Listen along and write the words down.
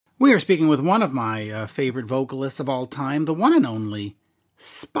We are speaking with one of my favorite vocalists of all time, the one and only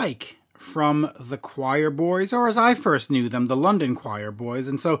Spike from the Choir Boys, or as I first knew them, the London Choir Boys.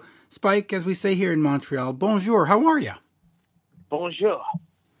 And so, Spike, as we say here in Montreal, bonjour, how are you? Bonjour.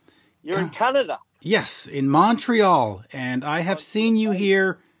 You're in Canada. Yes, in Montreal, and I have seen you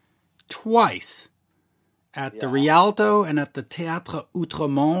here twice at the Rialto and at the Théâtre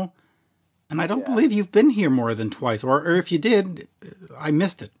Outremont, and I don't believe you've been here more than twice, or if you did, I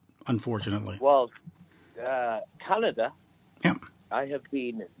missed it, unfortunately. Well, Canada, yeah. I have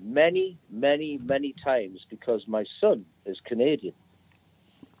been many, many, many times because my son is Canadian,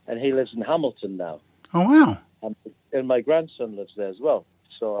 and he lives in Hamilton now. Oh, wow. And my grandson lives there as well.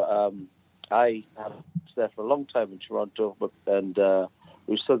 So I was there for a long time in Toronto, and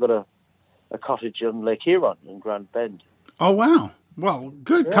we've still got a cottage on Lake Huron in Grand Bend. Oh, wow. Well,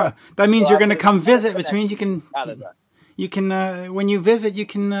 good. Yeah. That means you're going to come visit, which means you can... Canada. You can, when you visit, you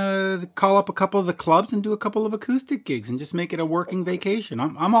can call up a couple of the clubs and do a couple of acoustic gigs and just make it a working vacation.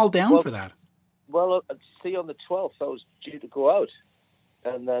 I'm all down for that. Well, see, on the 12th, I was due to go out,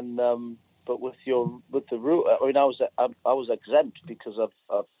 and then, but with the route, I mean, I was exempt because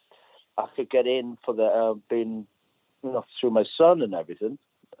I could get in for the being, through my son and everything,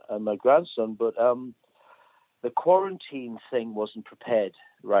 and my grandson, but the quarantine thing wasn't prepared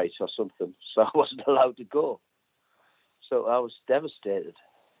right or something, so I wasn't allowed to go. So I was devastated.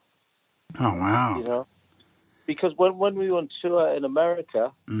 Oh, wow. Because when we were on tour in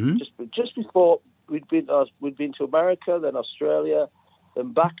America, mm-hmm. just before we'd been to America, then Australia,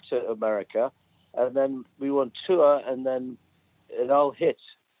 then back to America, and then we were on tour, and then it all hit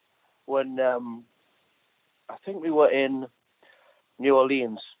when I think we were in New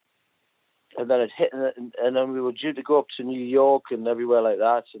Orleans, and then it hit, and then we were due to go up to New York and everywhere like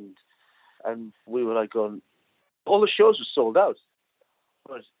that, and we were like going. All the shows were sold out,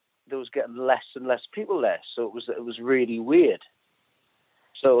 but there was getting less and less people there, so it was really weird.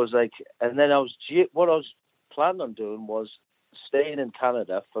 So it was like, and then what I was planning on doing was staying in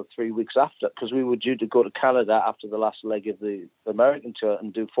Canada for 3 weeks after, because we were due to go to Canada after the last leg of the American tour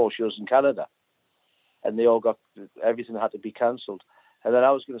and do 4 shows in Canada, and everything had to be cancelled, and then I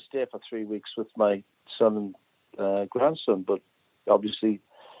was going to stay for 3 weeks with my son and grandson, but obviously,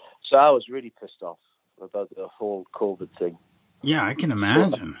 so I was really pissed off about the whole COVID thing. Yeah, I can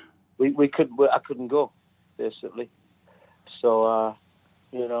imagine. I couldn't go, basically. So,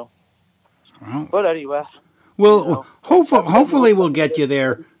 Well, but anyway. Well, hopefully we'll get you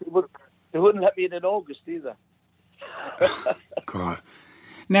there. They wouldn't let me in August either. God.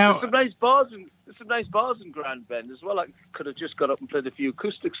 Now, there's some nice bars in Grand Bend as well. I could have just got up and played a few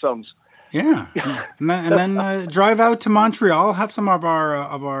acoustic songs. Yeah, and then drive out to Montreal, have some of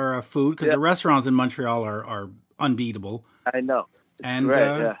our food, because the restaurants in Montreal are unbeatable. I know. And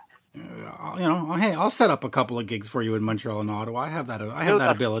great, hey, I'll set up a couple of gigs for you in Montreal and Ottawa. I have that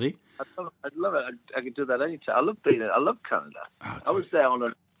ability. I'd love it. I could do that anytime. I love Canada. Oh, I was there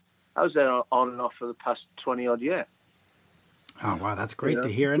on and off for the past 20 odd years. Oh wow, that's great to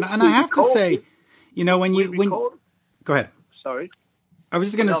hear. And I have to say, when go ahead. Sorry. I was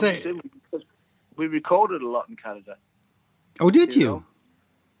just going to say, we recorded a lot in Canada. Oh, did you?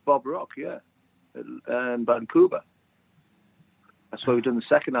 Bob Rock, yeah, in Vancouver. That's why we done the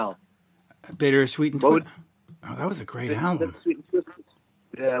second album. Bittersweet and Twisted. Oh, that was a great album.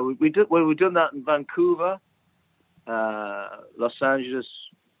 Yeah, we done that in Vancouver, Los Angeles,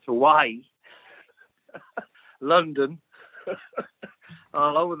 Hawaii, London,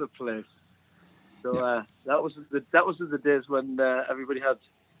 all over the place. So that was the days when everybody had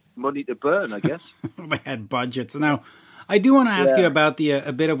money to burn, I guess. They had budgets. Now, I do want to ask you about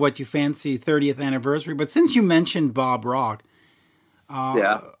a bit of what you fancy 30th anniversary. But since you mentioned Bob Rock,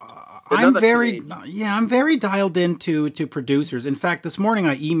 I'm very dialed into producers. In fact, this morning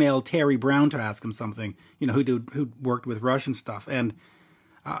I emailed Terry Brown to ask him something. Who worked with Russian stuff, and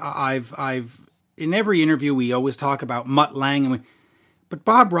I've in every interview we always talk about Mutt Lange But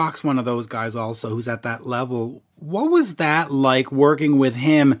Bob Rock's one of those guys also who's at that level. What was that like working with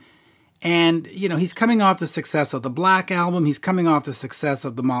him? And, he's coming off the success of the Black Album. He's coming off the success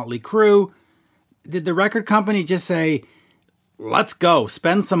of the Motley Crue. Did the record company just say, let's go,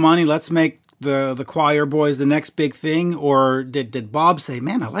 spend some money, let's make the Choir Boys the next big thing? Or did Bob say,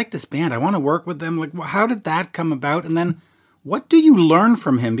 man, I like this band, I want to work with them? Like, how did that come about? And then what do you learn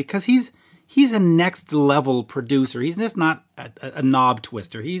from him? Because he's a next level producer. He's just not a knob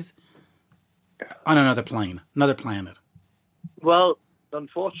twister. He's on another plane, another planet. Well,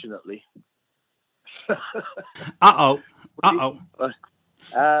 unfortunately. Uh-oh.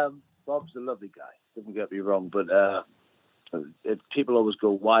 Bob's a lovely guy. Don't get me wrong, but people always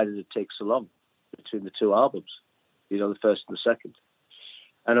go, why did it take so long between the two albums? You know, the first and the second.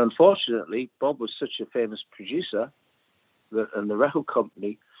 And unfortunately, Bob was such a famous producer and the record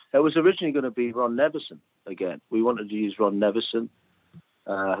company, it was originally going to be Ron Nevison again. We wanted to use Ron Nevison,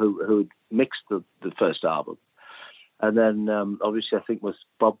 who mixed the first album. And then, obviously, I think with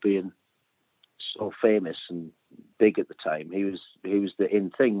Bob being so famous and big at the time, he was the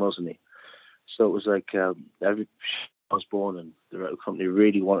in thing, wasn't he? So it was like every Osborne and the record company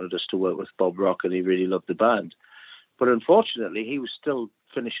really wanted us to work with Bob Rock, and he really loved the band. But unfortunately, he was still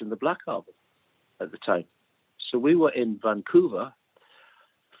finishing the Black album at the time. So we were in Vancouver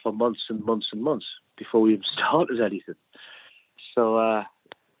for months and months and months before we even started anything. So,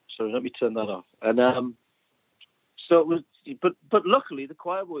 sorry, let me turn that off. And so it was, but luckily the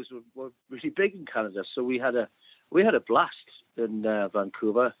Choir Boys were really big in Canada. So we had a blast in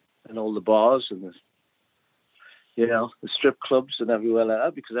Vancouver, and all the bars and the strip clubs and everywhere like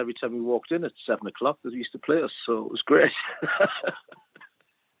that, because every time we walked in at 7 o'clock, they used to play us. So it was great.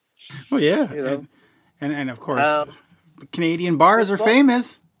 Well, yeah. You know? And of course, Canadian bars are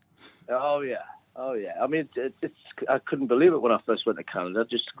famous. Oh, yeah. I mean, I couldn't believe it when I first went to Canada.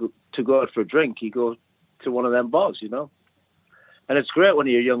 Just to go out for a drink, you go to one of them bars, you know. And it's great when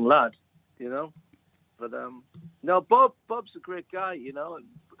you're a young lad, you know. But, no, Bob's a great guy, you know. And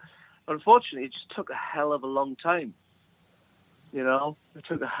unfortunately, it just took a hell of a long time, you know. It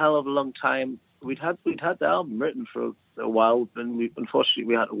took a hell of a long time. We'd had the album written for a while, and unfortunately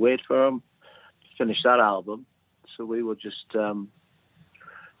we had to wait for him to finish that album. So we were just,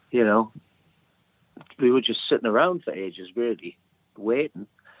 we were just sitting around for ages, really, waiting.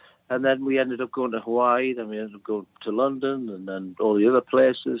 And then we ended up going to Hawaii, then we ended up going to London, and then all the other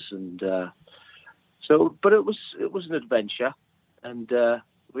places. And but it was an adventure, and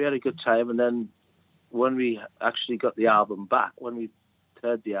we had a good time. And then when we actually got the album back, when we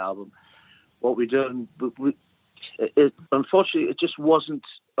heard the album, what we done, unfortunately, it just wasn't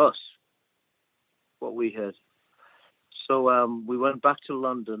us, what we heard. So we went back to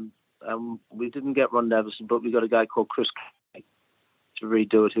London. We didn't get Ron Nevison, but we got a guy called Chris Craig to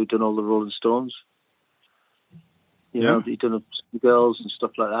redo it, who'd done all the Rolling Stones. You know, he'd done the Girls and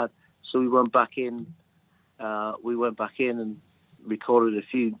stuff like that. So we went back in. And recorded a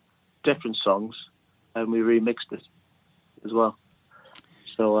few different songs, and we remixed it as well.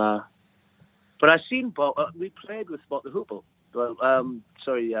 So, but I seen Bob. We played with Mott the Hoople. Well,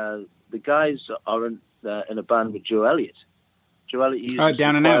 the guys are in a band with Joe Elliott. Joe Elliott uses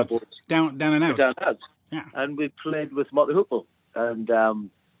Down and Out. Down and Out. Down and Out. Yeah. And we played with Mott the Hoople, and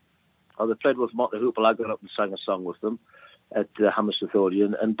they played with Mott the Hoople. I got up and sang a song with them at the Hammersmith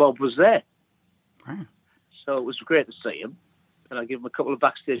Odeon, and Bob was there. Right. So it was great to see him, and I gave him a couple of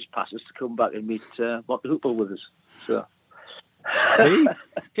backstage passes to come back and meet Mott the Hoople with us. So, see,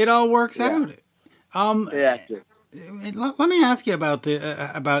 it all works out. Yeah. Let me ask you about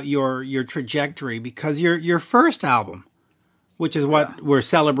your trajectory, because your first album, which is what we're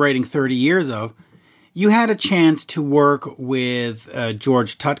celebrating 30 years of, you had a chance to work with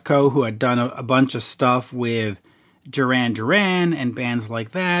George Tutko, who had done a bunch of stuff with Duran Duran and bands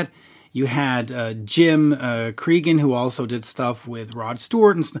like that. You had Jim Cregan, who also did stuff with Rod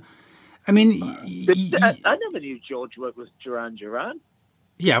Stewart and stuff. I mean, I never knew George worked with Duran Duran.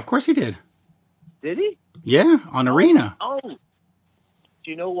 Yeah, of course he did. Did he? Yeah, on Arena. Oh, do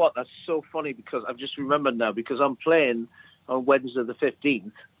you know what? That's so funny, because I've just remembered now, because I'm playing on Wednesday the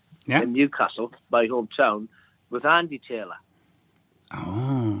 15th in Newcastle, my hometown, with Andy Taylor.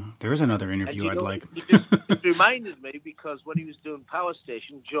 Oh, there's another interview I'd like. It reminded me, because when he was doing Power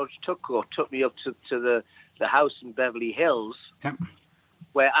Station, George Tutko took me up to the house in Beverly Hills,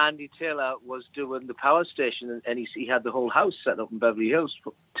 where Andy Taylor was doing the Power Station, and he had the whole house set up in Beverly Hills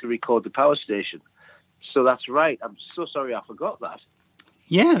to record the Power Station. So that's right. I'm so sorry I forgot that.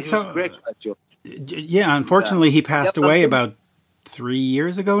 Yeah, he was great, George. Yeah, unfortunately, he passed away about 3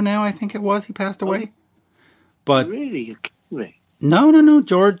 years ago now, I think it was. He passed away. But really? You're kidding me. No.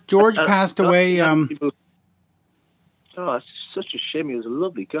 George passed away. Oh, it's such a shame. He was a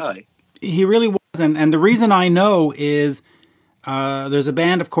lovely guy. He really was. And the reason I know is there's a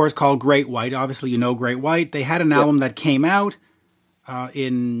band, of course, called Great White. Obviously, you know Great White. They had an album that came out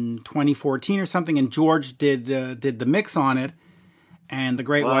in 2014 or something, and George did the mix on it. And the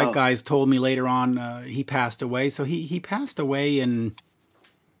Great White guys told me later on he passed away. So he passed away in...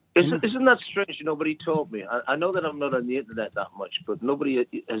 Isn't that strange? Nobody told me. I know that I'm not on the internet that much, but nobody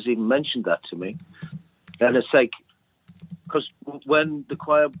has even mentioned that to me. And it's like, because when the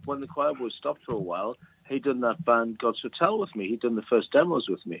choir Boys stopped for a while, he'd done that band God's Hotel with me. He'd done the first demos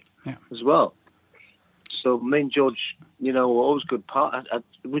with me as well. So me and George, were always good part.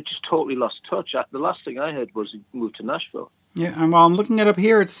 We just totally lost touch. The last thing I heard was he moved to Nashville. Yeah, and while I'm looking it up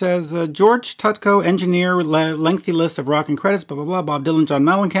here, it says George Tutko, engineer, lengthy list of rock and credits, blah, blah, blah. Bob Dylan, John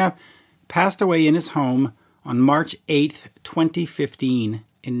Mellencamp, passed away in his home on March 8th, 2015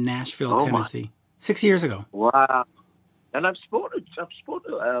 in Nashville, Tennessee. 6 years ago. Wow. And I've spoken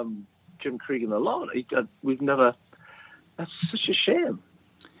to Jim Cregan a lot. We've never... That's such a shame.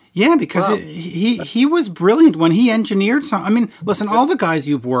 Yeah, because he was brilliant when he engineered some. I mean, listen, all the guys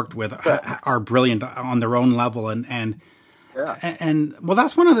you've worked with are brilliant on their own level, and well,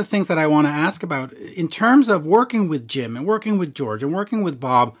 that's one of the things that I want to ask about in terms of working with Jim and working with George and working with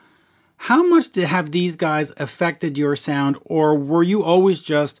Bob. How much have these guys affected your sound, or were you always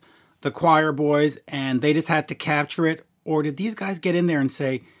just the choir boys and they just had to capture it, or did these guys get in there and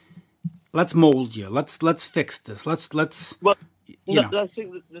say, "Let's mold you, let's fix this, let's"? Well, I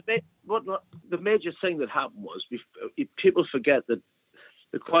think the major thing that happened was people forget that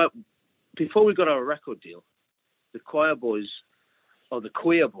the choir, before we got our record deal, the choir boys, or the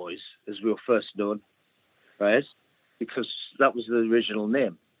Queer Boys, as we were first known, right? Because that was the original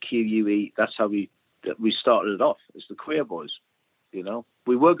name, QUE. That's how we started it off, as the Queer Boys. We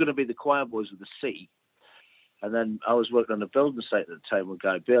were going to be the Choir Boys with the C, and then I was working on a building site at the time with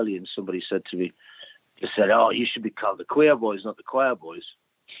Guy Bailey, and somebody said to me, they said, "Oh, you should be called the Queer Boys, not the Choir Boys."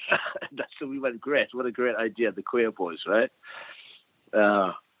 So we went, great. What a great idea, the Queer Boys, right?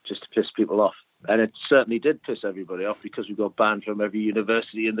 Just to piss people off. And it certainly did piss everybody off because we got banned from every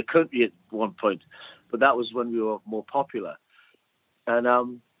university in the country at one point. But that was when we were more popular.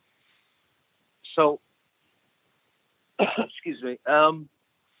 And so, excuse me,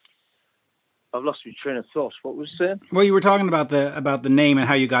 I've lost my train of thought. What was you saying? Well, you were talking about the name and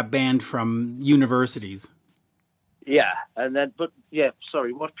how you got banned from universities. Yeah,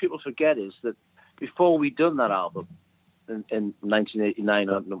 sorry. What people forget is that before we'd done that album in 1989,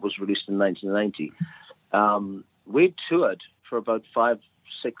 and it was released in 1990, we'd toured for about 5,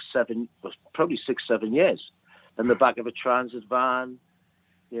 6, 7, probably 6, 7 years in the back of a transit van,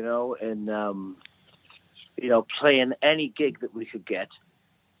 and playing any gig that we could get.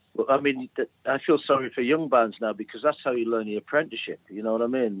 I mean, I feel sorry for young bands now because that's how you learn your apprenticeship. You know what I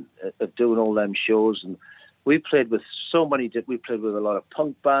mean? Of doing all them shows, and we played with so many. We played with a lot of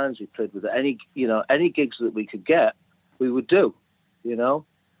punk bands. We played with any gigs that we could get, we would do.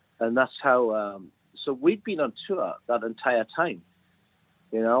 And that's how. So we'd been on tour that entire time.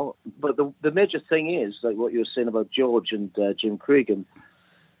 But the major thing is like what you were saying about George and Jim Cregan.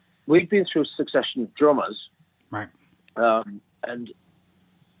 We'd been through a succession of drummers, right? And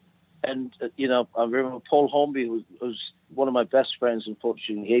I remember Paul Hornby, who was one of my best friends.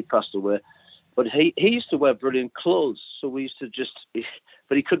 Unfortunately, he passed away. But he used to wear brilliant clothes, so we used to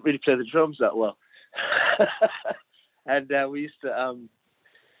but he couldn't really play the drums that well. And we used to.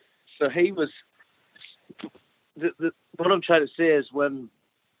 So he was. What I'm trying to say is when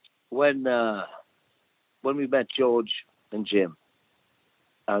we met George and Jim,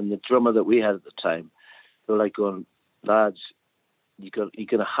 and the drummer that we had at the time, they were like going, "Lads, you're going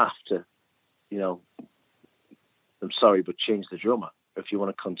to have to, I'm sorry, but change the drummer if you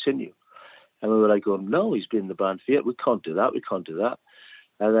want to continue." And we were like going, "No, he's been in the band for years. We can't do that. We can't do that."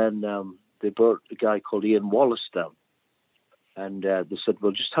 And then they brought a guy called Ian Wallace down. And they said,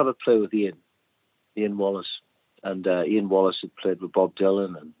 "Well, just have a play with Ian Wallace." And Ian Wallace had played with Bob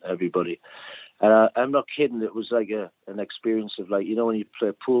Dylan and everybody. And I'm not kidding. It was like an experience of like, when you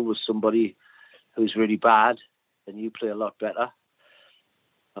play pool with somebody who's really bad and you play a lot better.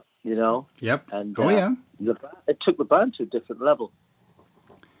 Yep. And yeah. It took the band to a different level.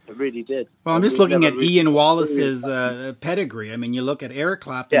 It really did. Well, I'm just looking at Ian Wallace's pedigree. I mean, you look at Eric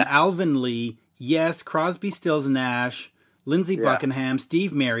Clapton, Alvin Lee, yes, Crosby, Stills, Nash, Lindsey Buckingham,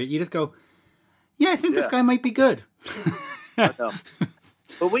 Steve Marriott. You just go, I think this guy might be good. I know.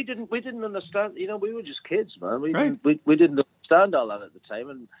 But we didn't understand. We were just kids, man. We didn't understand all that at the time,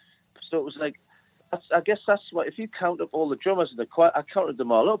 and so it was like. I guess that's what. If you count up all the drummers in the choir, I counted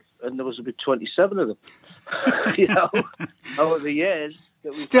them all up, and there was about 27 of them. Over the years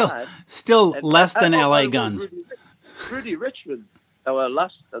that we had. Still less than LA Guns. Rudy Richmond, our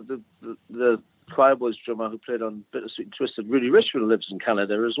last the Choir Boys drummer who played on Bittersweet and Twisted. Rudy Richmond lives in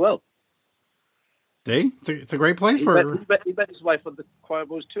Canada as well. See, it's a great place he met his wife on the Choir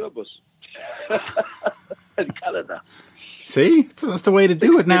Boys tour bus in Canada. See, so that's the way to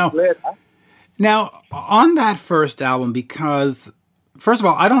do it now. Now, on that first album, because, first of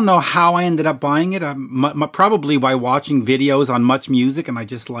all, I don't know how I ended up buying it. Probably by watching videos on Much Music, and I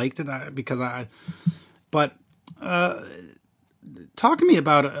just liked it But talk to me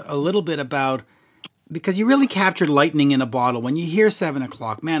about a little bit about because you really captured lightning in a bottle when you hear 7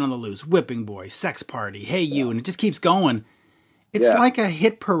 O'Clock, Man on the Loose, Whipping Boy, Sex Party, Hey You, and it just keeps going. It's like a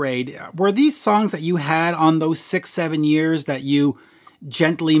hit parade. Were these songs that you had on those 6-7 years that you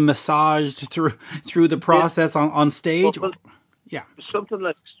gently massaged through the process on stage? Well, yeah, something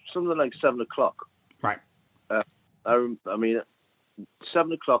like 7 O'Clock. Right. I mean,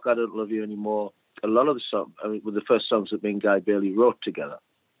 7 O'Clock, I Don't Love You Anymore. A lot of the songs, were the first songs that me and Guy Bailey wrote together.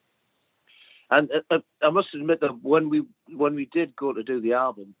 And I must admit that when we did go to do the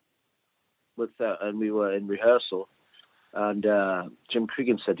album and we were in rehearsal, and Jim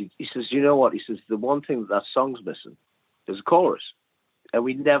Cregan said, he says, you know what? He says, the one thing that song's missing is a chorus. And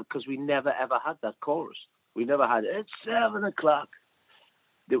we never ever had that chorus. We never had, it's 7 O'Clock.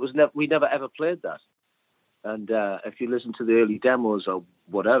 We never ever played that. And if you listen to the early demos or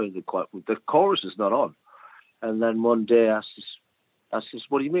whatever, the chorus is not on. And then one day I says,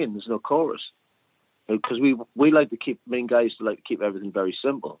 what do you mean? There's no chorus? Because we like to keep, me and Guy used to like to keep everything very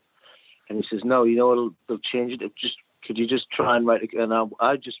simple. And he says, no, you know, they'll change it. Could you just try and write it? And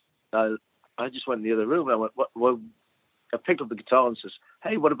I just went in the other room and I went, well, I picked up the guitar and says,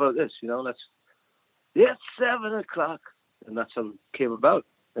 hey, what about this? You know, it's 7 O'Clock. And that's how it came about.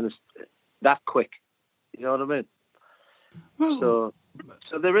 And it's that quick. You know what I mean? Well,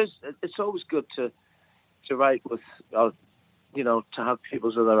 so there is, it's always good to write with, you know, to have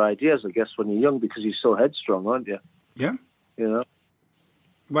people's other ideas, I guess, when you're young, because you're so headstrong, aren't you? Yeah. You know?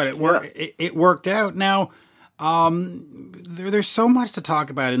 But it worked out. Now, there's so much to talk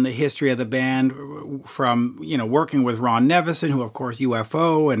about in the history of the band, from, you know, working with Ron Nevison, who, of course,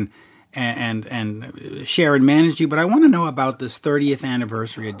 UFO, and Sharon managed you. But I want to know about this 30th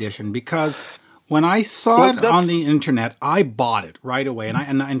anniversary edition, because when I saw it on the internet, I bought it right away.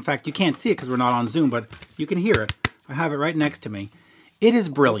 And in fact, you can't see it because we're not on Zoom, but you can hear it. I have it right next to me. It is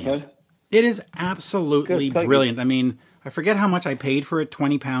brilliant. Okay. It is absolutely brilliant. I mean, I forget how much I paid for it,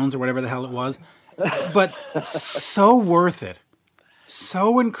 20 pounds or whatever the hell it was. But so worth it.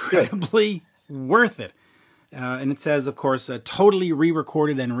 So incredibly worth it. And it says, of course, totally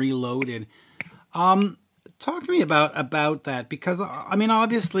re-recorded and reloaded. Talk to me about that, because, I mean,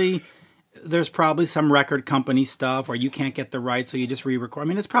 obviously, there's probably some record company stuff, or you can't get the rights, so you just re-record. I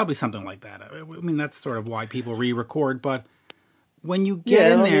mean, it's probably something like that. I mean, that's sort of why people re-record. But when you get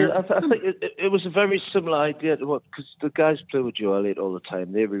in there... I think it was a very similar idea to what... Because the guys play with Joe Elliott all the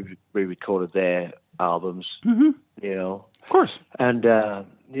time. They re-recorded their albums, you know. Of course. And,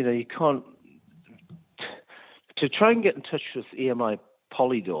 you know, you can't... To try and get in touch with EMI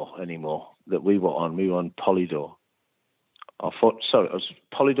Polydor anymore, that we were on Polydor. It was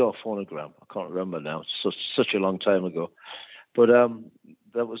Polydor Phonogram. I can't remember now. It's such a long time ago. But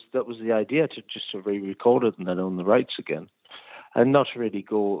that was the idea, to re-record it and then own the rights again, and not really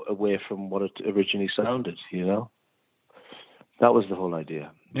go away from what it originally sounded. You know, that was the whole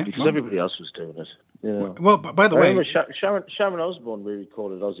idea, because everybody else was doing it. You know. Well, by the way, Sharon Osbourne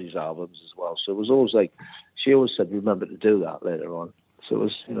re-recorded Ozzy's albums as well, so it was always like, she always said, "Remember to do that later on." So it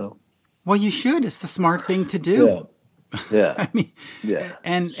was, you know. Well, you should. It's the smart thing to do. Yeah. Yeah, I mean,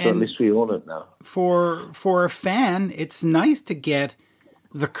 and at least we own it now. For a fan, it's nice to get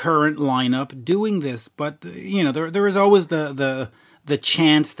the current lineup doing this, but you know, there is always the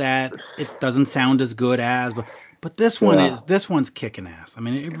chance that it doesn't sound as good as. But this one's kicking ass. I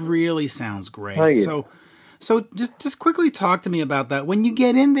mean, it really sounds great. So just quickly talk to me about that. When you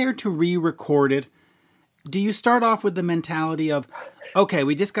get in there to re-record it, do you start off with the mentality of, okay,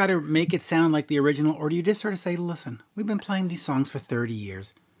 we just got to make it sound like the original, or do you just sort of say, listen, we've been playing these songs for 30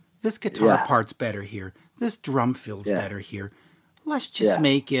 years. This guitar part's better here. This drum feels better here. Let's just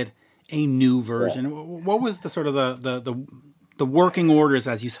make it a new version. What was the sort of the working orders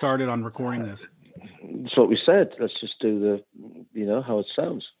as you started on recording this? That's what we said. Let's just do how it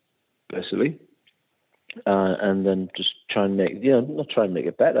sounds, basically. And then just try and make, not try and make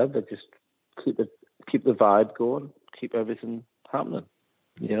it better, but just keep the vibe going, keep everything happening,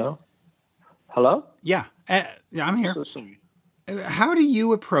 you know. Hello? Yeah, I'm here. How do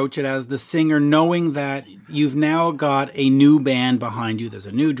you approach it as the singer, knowing that you've now got a new band behind you? There's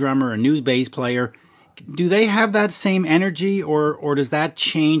a new drummer, a new bass player. Do they have that same energy, or does that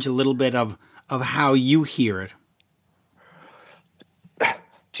change a little bit of how you hear it? Do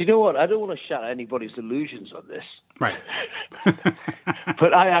you know what? I don't want to shatter anybody's illusions on this. Right.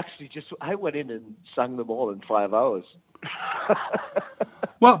 But I went in and sang them all in 5 hours.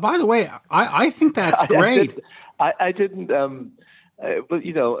 Well, by the way, I think that's great. I didn't, but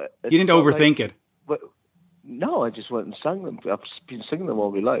you know. You didn't overthink it. But no, I just went and sang them. I've been singing them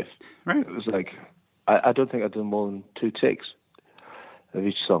all my life. Right. It was like, I don't think I've done more than 2 takes of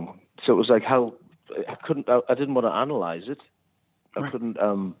each song. So it was like, how I couldn't. I didn't want to analyze it. I couldn't.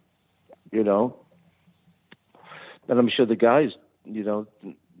 You know. And I'm sure the guys, you know,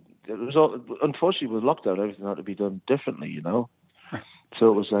 it was all, unfortunately with lockdown, everything had to be done differently, you know. Right. So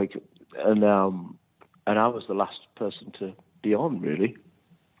it was like, and I was the last person to be on, really,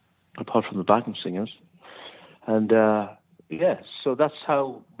 apart from the backing singers. And so that's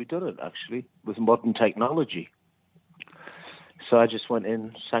how we done it, actually, with modern technology. So I just went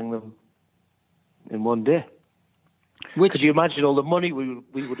in, sang them in one day. Could you imagine all the money we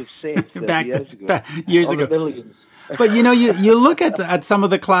would have saved years ago? Millions. But you know, you look at some of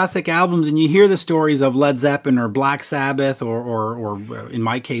the classic albums and you hear the stories of Led Zeppelin or Black Sabbath or in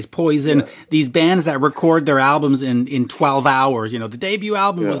my case Poison. Yeah. These bands that record their albums in 12 hours. You know, the debut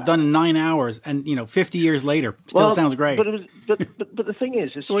album was done in 9 hours, and you know, 50 years later, still sounds great. But the thing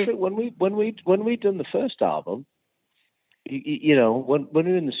is, it's true. When we done the first album, you know, when we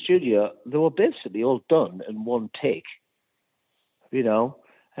were in the studio, they were basically all done in one take. You know,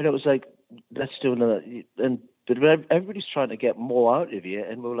 and it was like, let's do another. But everybody's trying to get more out of you,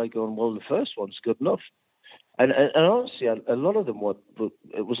 and we're like going, well, the first one's good enough. And honestly, a lot of them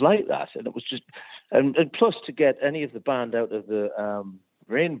it was like that, and it was just, and plus to get any of the band out of the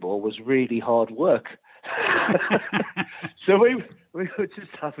Rainbow was really hard work. So we were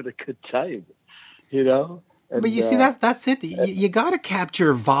just having a good time, you know. And, but you see, that's it. You got to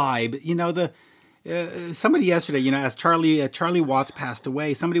capture vibe. You know, somebody yesterday, you know, as Charlie Watts passed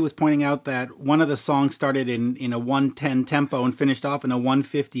away, somebody was pointing out that one of the songs started in a 110 tempo and finished off in a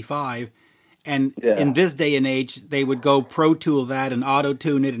 155. And in this day and age, they would go Pro Tool that and auto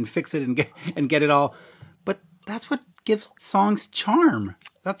tune it and fix it and get it all. But that's what gives songs charm.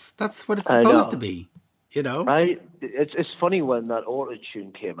 That's what it's supposed to be. You know, it's funny when that auto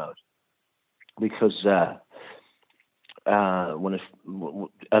tune came out, because when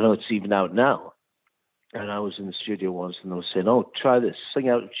I know it's even out now. And I was in the studio once, and they were saying, "Oh, try this, sing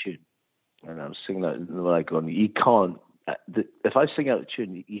out a tune." And I was singing out, and they were like, "Going, you can't. If I sing out a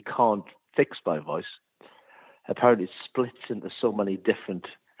tune, you can't fix my voice. Apparently, it splits into so many different,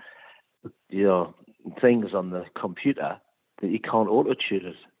 you know, things on the computer that you can't auto-tune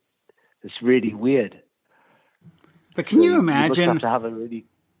it. It's really weird." But can you imagine? You must have to have a really.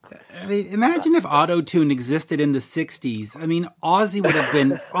 I mean, imagine if auto-tune existed in the 60s. I mean, Ozzy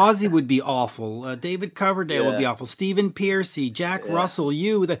would be awful. David Coverdale would be awful. Stephen Pearcy, Jack Russell,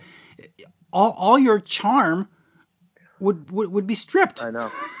 all your charm would be stripped. I know.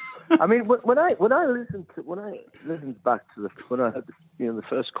 I mean, when I listened back to when I had the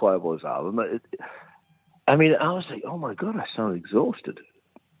first Choirboys album, I mean, I was like, oh my God, I sound exhausted,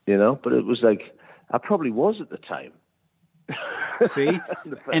 you know. But it was like, I probably was at the time. See?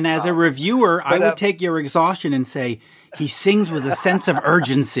 And as a reviewer, I would take your exhaustion and say, he sings with a sense of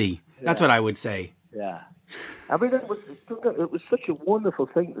urgency. That's what I would say. Yeah. I mean, it was such a wonderful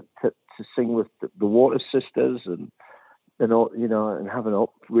thing to sing with the Water Sisters and all, you know, and have a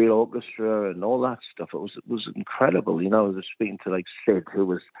real orchestra and all that stuff. It was incredible. You know, I was speaking to like Sid, who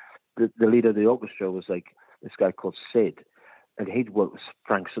was the leader of the orchestra, was like this guy called Sid, and he'd worked with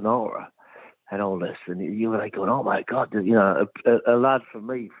Frank Sinatra and all this, and you were like going, "Oh my God!" You know, a lad from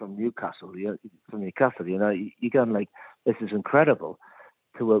Newcastle, you know, you're going like, "This is incredible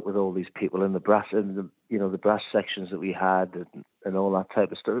to work with all these people in the brass and the brass sections that we had and all that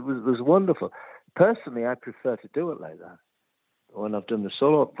type of stuff." It was wonderful. Personally, I prefer to do it like that. When I've done the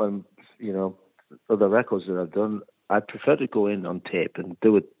solo, other records that I've done, I prefer to go in on tape and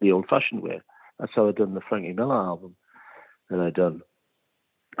do it the old-fashioned way. That's how I done the Frankie Miller album that I done,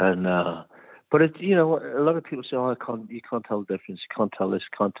 and. But it, you know, a lot of people say, "Oh, you can't tell the difference. You can't tell this,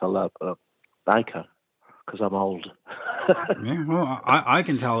 can't tell that." But I can, because I'm old. Yeah, well, I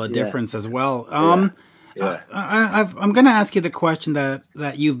can tell a difference as well. I'm going to ask you the question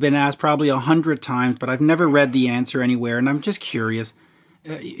that you've been asked probably 100 times, but I've never read the answer anywhere, and I'm just curious.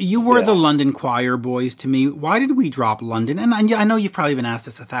 You were the London Choirboys to me. Why did we drop London? And I know you've probably been asked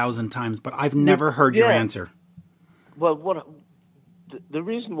this 1,000 times, but I've never heard your answer. Well, the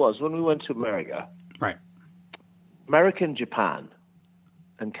reason was when we went to America, right? America and Japan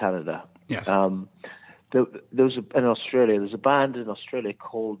and Canada. Yes. There was in Australia. There's a band in Australia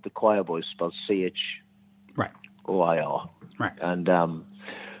called the Choirboys, spelled CHOIR. Right.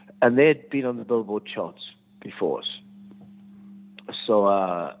 And they'd been on the Billboard charts before us. So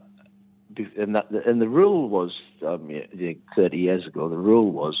and the rule was 30 years ago. The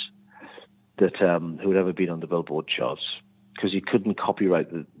rule was that whoever been on the Billboard charts, because you couldn't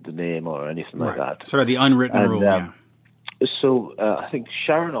copyright the name or anything like that. Sort of the unwritten rule, yeah. So I think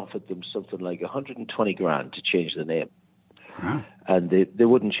Sharon offered them something like $120,000 to change the name. Wow. And they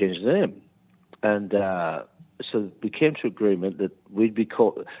wouldn't change the name. And so we came to agreement that we'd be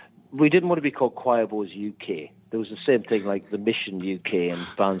called. We didn't want to be called Choir Boys UK. There was the same thing like the Mission UK and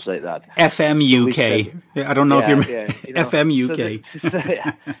bands like that. FM UK. Said, I don't know if you're FM UK.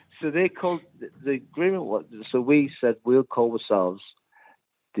 So they called the agreement was. So we said we'll call ourselves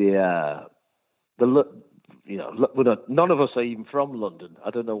the none of us are even from London. I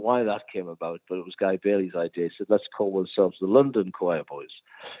don't know why that came about, but it was Guy Bailey's idea. He said, let's call ourselves the London Choir Boys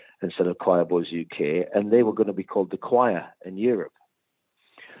instead of Choir Boys UK. And they were going to be called the Choir in Europe.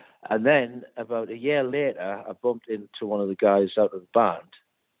 And then about a year later, I bumped into one of the guys out of the band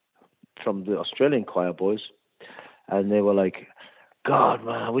from the Australian Choir Boys. And they were like, God,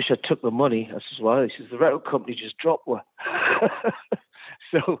 man, I wish I took the money. I says, well, he says, the record company just dropped one.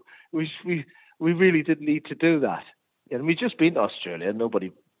 So we really didn't need to do that. And we'd just been to Australia.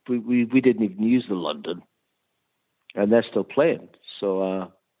 We didn't even use the London. And they're still playing.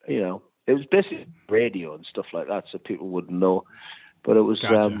 So, it was basically radio and stuff like that, so people wouldn't know. But it was,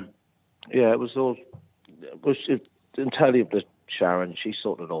 Gotcha. it was entirely up to Sharon. She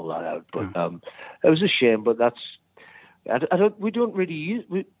sorted all that out. But it was a shame, but we don't really use,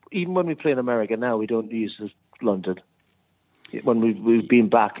 even when we play in America now, we don't use the London. When we've been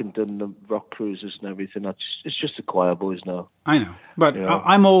back and done the rock cruises and everything, it's just the Choir Boys now. I know, but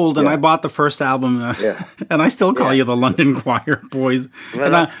I'm old and I bought the first album, and I still call you the London Choir Boys. Well,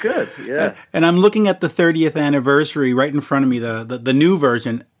 and that's good, yeah. And I'm looking at the 30th anniversary right in front of me, the new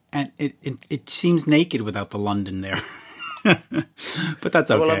version, and it seems naked without the London there. But that's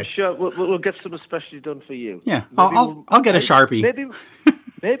okay. Well, I'm sure we'll get something especially done for you. Yeah, I'll get a Sharpie.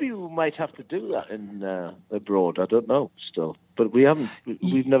 Maybe we might have to do that in abroad. I don't know still, but we haven't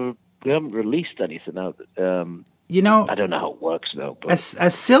released anything out. I don't know how it works though. But.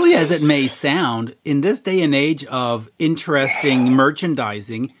 As silly as it may sound, in this day and age of interesting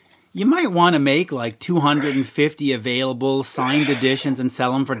merchandising, you might want to make like 250 available signed editions and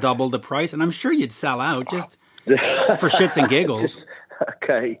sell them for double the price, and I'm sure you'd sell out just for shits and giggles.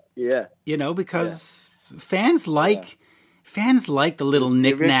 Okay, yeah. Because fans like the little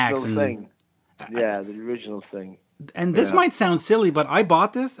knickknacks and thing. The original thing. And this might sound silly, but I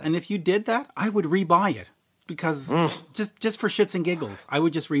bought this, and if you did that, I would rebuy it because just for shits and giggles, I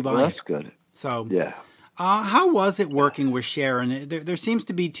would just rebuy it. That's good. So yeah. How was it working with Sharon? There seems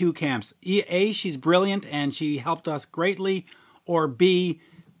to be two camps. A, she's brilliant and she helped us greatly, or B,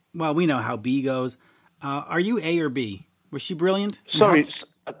 well, we know how B goes. Are you A or B? Was she brilliant? Sorry,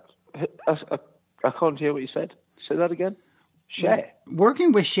 I can't hear what you said. Say that again.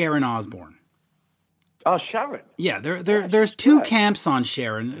 Working with Sharon Osbourne. Oh, Sharon. Yeah, there's two camps on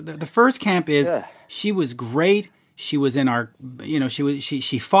Sharon. The first camp is she was great. She was in our,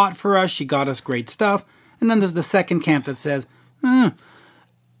 she fought for us. She got us great stuff. And then there's the second camp that says,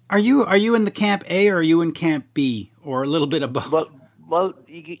 are you in the camp A or are you in camp B or a little bit of both? Well,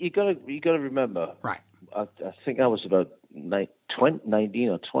 you gotta remember. Right. I think I was about 19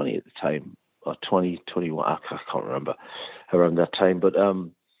 or 20 at the time, or 20, 21. I can't remember around that time. But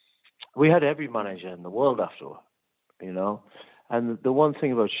we had every manager in the world after her, And the one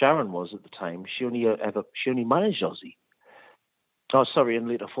thing about Sharon was at the time she only managed Ozzy. Oh, sorry, and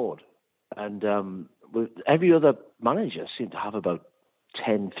Lita Ford. And with every other manager seemed to have about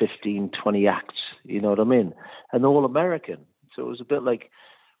 10, 15, 20 acts. You know what I mean? And they're all American. So it was a bit like,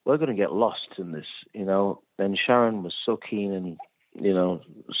 we're going to get lost in this, And Sharon was so keen, and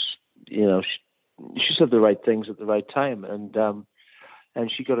she said the right things at the right time,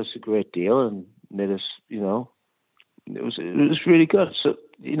 and she got us a great deal and made us, it was really good. So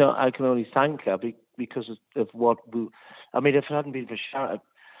I can only thank her because of what we. I mean, if it hadn't been for Sharon,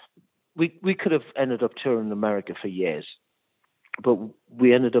 we could have ended up touring in America for years, but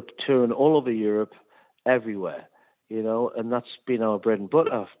we ended up touring all over Europe, everywhere. And that's been our bread and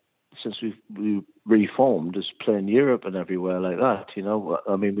butter since we reformed, is playing Europe and everywhere like that.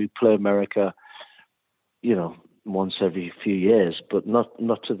 I mean, we play America, once every few years, but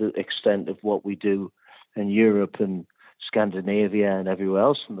not to the extent of what we do in Europe and Scandinavia and everywhere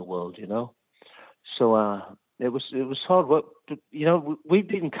else in the world. So it was hard work. But, we've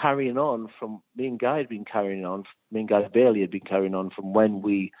been carrying on from me and Guy Bailey had been carrying on from when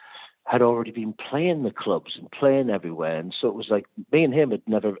we had already been playing the clubs and playing everywhere. And so it was like me and him had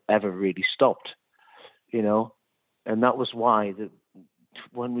never, ever really stopped, and that was why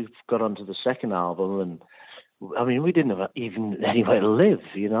when we got onto the second album, and I mean, we didn't have even anywhere to live,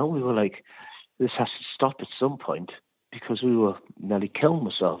 we were like, this has to stop at some point because we were nearly killing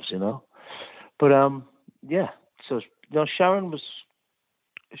ourselves, But, so, Sharon was,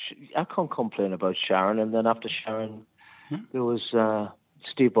 I can't complain about Sharon. And then after Sharon, there was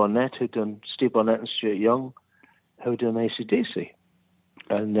Steve Barnett and Stuart Young, who'd done AC/DC.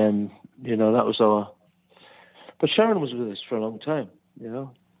 And then, that was our... But Sharon was with us for a long time,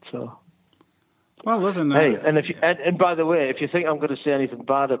 so... Well, listen. Hey, and by the way, if you think I'm going to say anything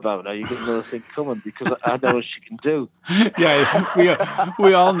bad about her, you got another thing coming, because I know what she can do. Yeah,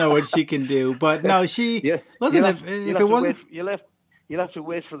 we all know what she can do. But no, she. Yeah, listen, if it wasn't, you'll have to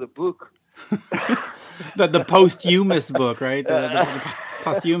wait for the book. the posthumous book, right? The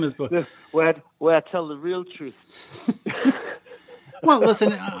posthumous book, where I tell the real truth. Well,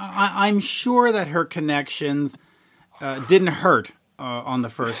 listen, I'm sure that her connections didn't hurt. On the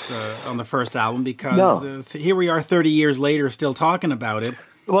first album, because here we are 30 years later still talking about it.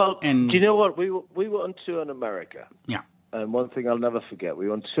 Well, and do you know what? We were on tour in America. Yeah. And one thing I'll never forget, we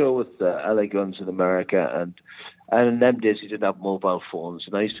were on tour with LA Guns in America, and in them days you didn't have mobile phones,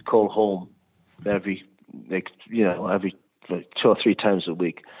 and I used to call home every 2 or 3 times a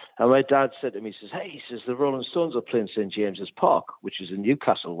week. And my dad said to me, he says, the Rolling Stones are playing St. James's Park, which is in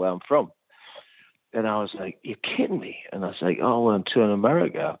Newcastle, where I'm from. And I was like, you're kidding me? And I was like, oh, we're on tour in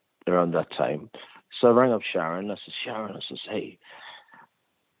America around that time. So I rang up Sharon. I said, Sharon, hey,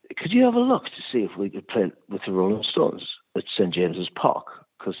 could you have a look to see if we could play with the Rolling Stones at St. James's Park?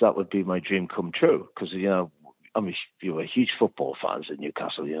 Because that would be my dream come true. Because, you were huge football fans in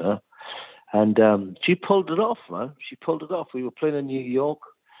Newcastle, And she pulled it off, man. She pulled it off. We were playing in New York.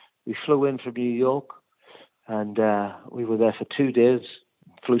 We flew in from New York. And we were there for 2 days.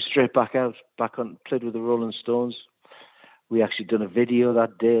 Flew straight back on, played with the Rolling Stones. We actually done a video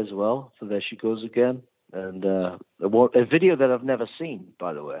that day as well for There She Goes Again, and a video that I've never seen,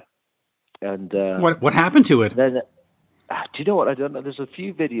 by the way. And what happened to it? Then, do you know what I don't know? There's a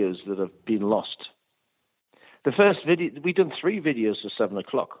few videos that have been lost. The first video, we done 3 videos for 7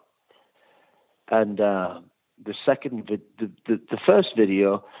 o'clock, and the first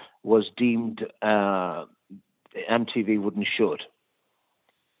video was deemed MTV wouldn't show it.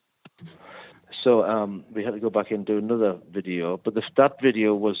 So we had to go back and do another video. But that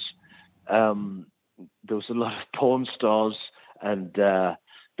video was, there was a lot of porn stars. And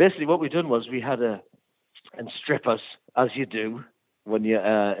basically what we done was we had and strippers, as you do when you're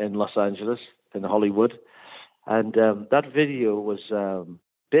in Los Angeles, in Hollywood. And that video was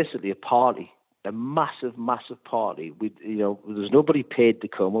basically a party, a massive, massive party. There's nobody paid to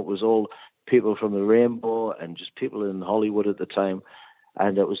come. It was all people from the Rainbow and just people in Hollywood at the time.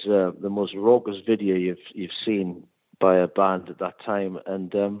 And it was the most raucous video you've seen by a band at that time.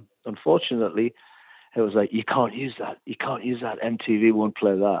 And unfortunately, it was like, you can't use that. You can't use that. MTV won't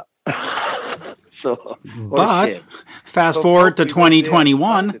play that. But fast forward to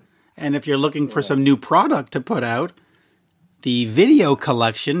 2021, and if you're looking for some new product to put out, the video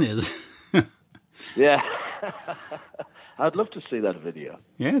collection is... Yeah. I'd love to see that video.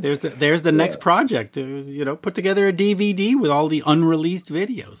 Yeah, there's the next project. Put together a DVD with all the unreleased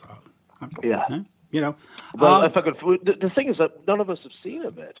videos. Yeah. Well, if I could, the thing is that none of us have seen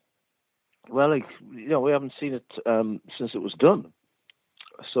it yet. Well, we haven't seen it since it was done.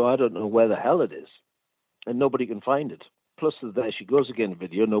 So I don't know where the hell it is, and nobody can find it. Plus, the There She Goes Again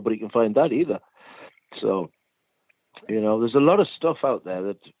video, nobody can find that either. So, there's a lot of stuff out there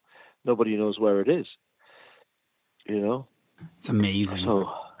that nobody knows where it is. It's amazing.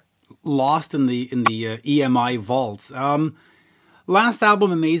 So, lost in the EMI vaults. Last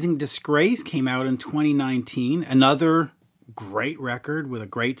album, Amazing Disgrace, came out in 2019. Another great record with a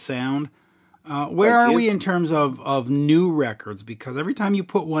great sound. Where are we in terms of new records? Because every time you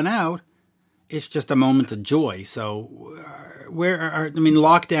put one out, it's just a moment of joy. So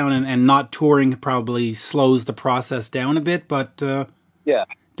lockdown and not touring probably slows the process down a bit. But yeah,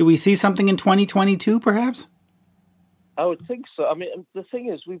 do we see something in 2022, perhaps? I would think so. I mean, the thing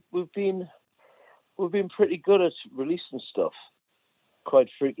is, we've been pretty good at releasing stuff quite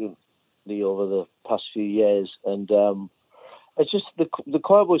frequently over the past few years, and it's just the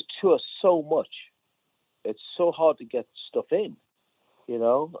Choir Boys tour so much. It's so hard to get stuff in,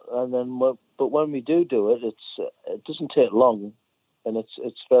 And then, but when we do it, it doesn't take long, and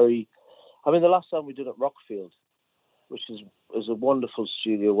it's very. I mean, the last time we did it at Rockfield, which is a wonderful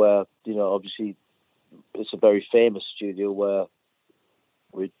studio where obviously. It's a very famous studio where,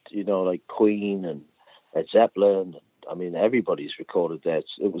 like Queen and Led Zeppelin. I mean, everybody's recorded there.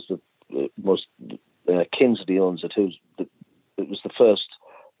 It was the most Kingsley owns it. It was the first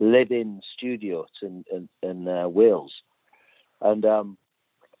live-in studio. It's in Wales, and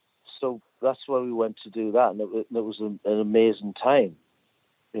so that's where we went to do that, and it was an amazing time.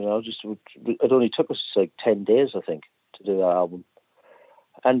 It only took us like 10 days, I think, to do that album.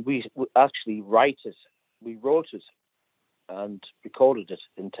 And we actually we wrote it and recorded it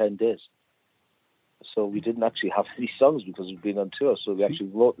in 10 days. So we didn't actually have any songs because we'd been on tour. So we actually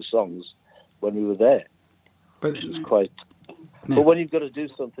wrote the songs when we were there. But which was quite. Yeah. But when you've got to do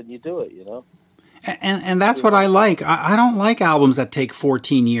something, you do it. And that's what I like. I don't like albums that take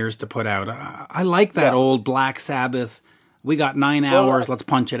 14 years to put out. I like that old Black Sabbath. We got 9 hours. Let's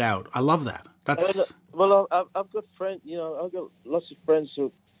punch it out. I love that. That's I've got friends. I've got lots of friends who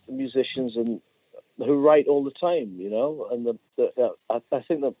are musicians and who write all the time. And I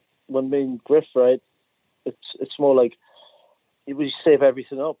think that when me and Griff write, it's more like we save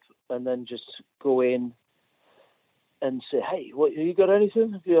everything up and then just go in and say, hey, what, you got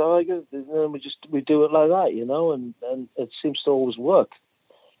anything? And then we do it like that, and it seems to always work,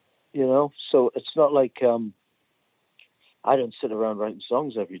 So it's not like I don't sit around writing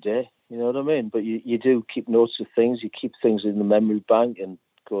songs every day, you know what I mean? But you do keep notes of things, you keep things in the memory bank and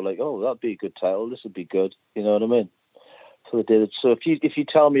go like, oh, that'd be a good title, this would be good, you know what I mean? So they did it. So if you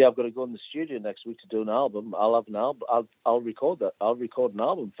tell me I've got to go in the studio next week to do an album, I'll have an album. I'll record that. I'll record an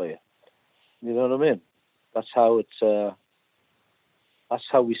album for you. You know what I mean? That's how it. That's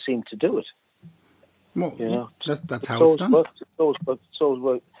how we seem to do it. Well, that's how it's done. It's always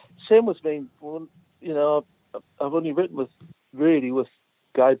worked. Same with me. I've only written with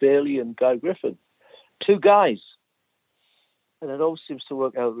Guy Bailey and Guy Griffin, 2 guys, and it always seems to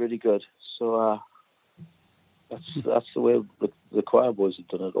work out really good. So. That's the way the Choir Boys have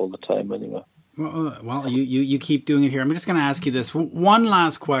done it all the time, anyway. Well, you keep doing it here. I'm just going to ask you this one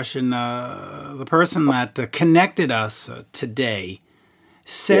last question. The person that connected us today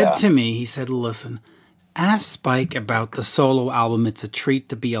said to me, he said, "Listen, ask Spike about the solo album. It's a treat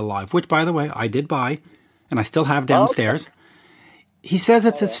to be alive." Which, by the way, I did buy, and I still have downstairs. Okay. He says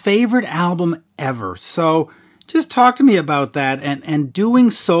it's his favorite album ever. So, just talk to me about that and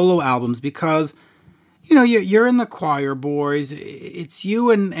doing solo albums because. You're in the Choir Boys. It's you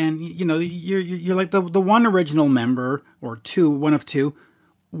and you're like the one original member or one of 2.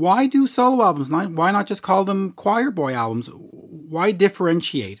 Why do solo albums? Why not just call them Choir Boy albums? Why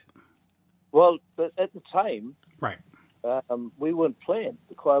differentiate? Well, at the time, right? We weren't playing.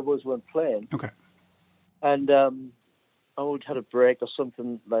 The Choir Boys weren't playing. Okay. And I would had a break or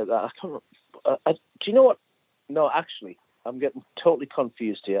something like that. I can't remember. Do you know what? No, actually, I'm getting totally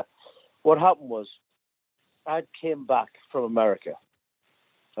confused here. What happened was. I came back from America,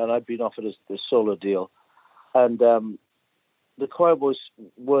 and I'd been offered a solo deal, and the Choir Boys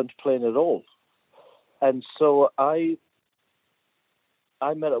weren't playing at all, and so I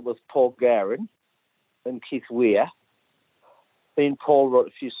met up with Paul Guerin and Keith Weir. Me and Paul wrote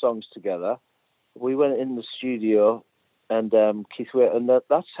a few songs together. We went in the studio, and Keith Weir, and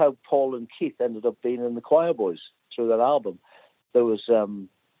that's how Paul and Keith ended up being in the Choir Boys through that album. There was.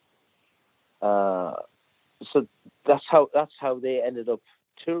 So that's how they ended up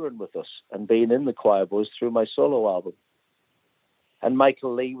touring with us and being in the Choir Boys through my solo album. And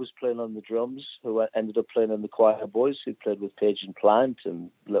Michael Lee was playing on the drums, who ended up playing in the Choir Boys, who played with Page and Plant and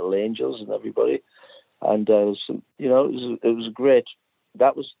Little Angels and everybody. And it was great.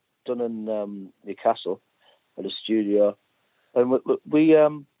 That was done in Newcastle at a studio, and we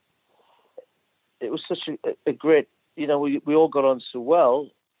it was such a great. We all got on so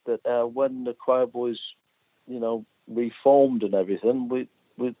well that when the Choir Boys. Reformed and everything.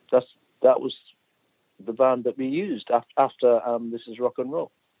 That was the band that we used after This Is Rock and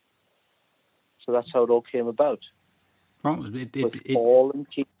Roll. So that's how it all came about. Well, it Paul and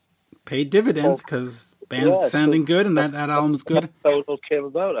Keith paid dividends because band's sounding good and that album's good. That's how it all came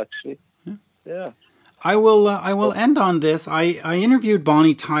about, actually. Yeah. I will end on this. I interviewed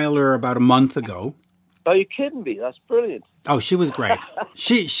Bonnie Tyler about a month ago. Are you kidding me? That's brilliant. Oh, she was great.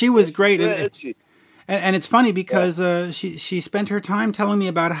 she was great. And it's funny because she spent her time telling me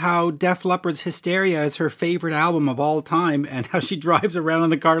about how Def Leppard's Hysteria is her favorite album of all time, and how she drives around in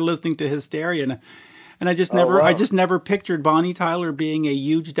the car listening to Hysteria. And I just never pictured Bonnie Tyler being a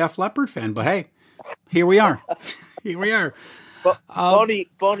huge Def Leppard fan. But hey, here we are. Here we are. But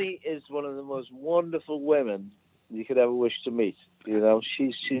Bonnie is one of the most wonderful women you could ever wish to meet.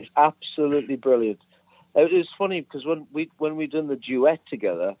 She's absolutely brilliant. It was funny because when we done the duet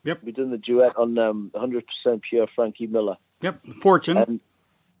together, we done the duet on 100% Pure Frankie Miller. Yep, Fortune.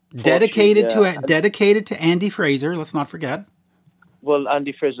 Dedicated to Andy Fraser. Let's not forget. Well,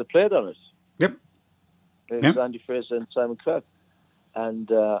 Andy Fraser played on it. Yep. It was Andy Fraser and Simon Kirk, and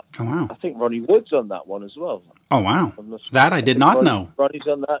oh wow, I think Ronnie Wood's on that one as well. Oh wow, that I did not know. Ronnie's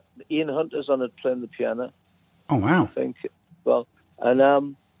on that. Ian Hunter's on it playing the piano. Oh wow. I think. Well,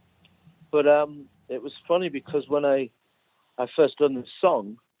 and it was funny because when I first done the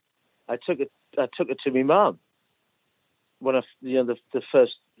song, I took it to my mum, when the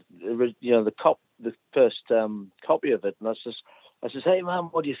first the first copy of it, and I says, hey Mum,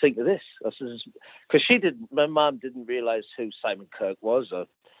 what do you think of this? I says, because my mum didn't realize who Simon Kirke was, or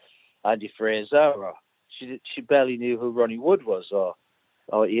Andy Fraser, or she barely knew who Ronnie Wood was, or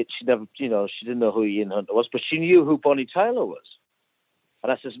she never, she didn't know who Ian Hunter was, but she knew who Bonnie Tyler was.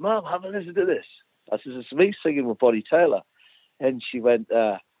 And I says, Mum, have a listen to this. I says, it's me singing with Bonnie Tyler. And she went,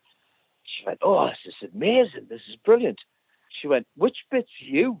 oh, this is amazing. This is brilliant. She went, which bit's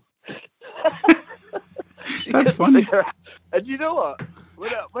you? That's funny. And you know what?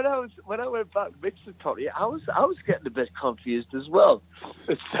 When I went back mixing Tony, I was getting a bit confused as well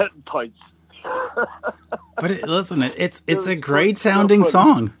at certain points. But listen, it's a great sounding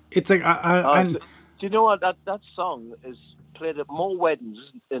song. It's like do you know what, that song is played at more weddings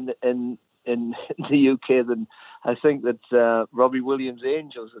in the UK than I think that Robbie Williams'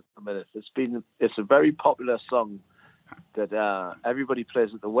 Angels at the minute. It's a very popular song that everybody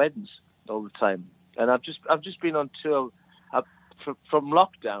plays at the weddings all the time. And I've just been on tour from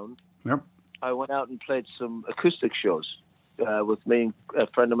lockdown. Yep. I went out and played some acoustic shows with me and a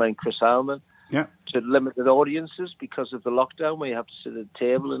friend of mine, Chris Alman. Yeah. To limited audiences because of the lockdown, where you have to sit at a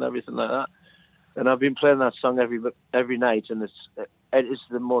table and everything like that. And I've been playing that song every night, and it is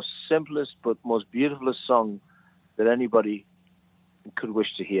the most simplest but most beautifulest song that anybody could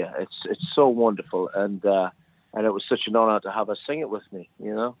wish to hear. It's so wonderful, and it was such an honor to have her sing it with me.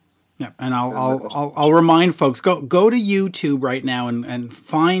 Yeah, and I'll remind folks, go to YouTube right now and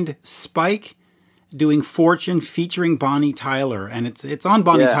find Spike doing Fortune featuring Bonnie Tyler, and it's on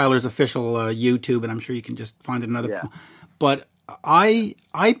Bonnie Tyler's official YouTube, and I'm sure you can just find it another. Yeah. But I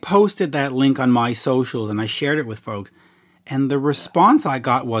posted that link on my socials and I shared it with folks, and the response I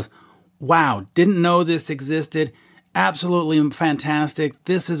got was, "Wow, didn't know this existed. Absolutely fantastic.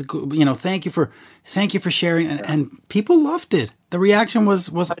 This is thank you for sharing," and people loved it. The reaction was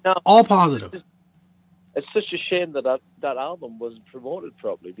all positive. It's such a shame that album wasn't promoted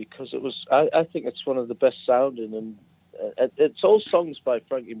properly, because it was. I think it's one of the best sounding, and it's all songs by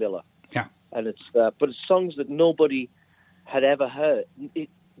Frankie Miller. Yeah, and but it's songs that nobody had ever heard.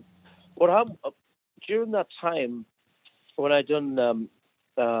 During that time when I done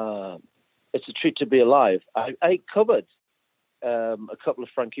It's a Treat to Be Alive, I covered a couple of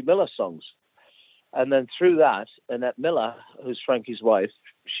Frankie Miller songs, and then through that, Annette Miller, who's Frankie's wife,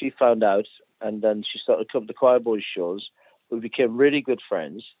 she found out. And then she started coming to Choir Boys shows. We became really good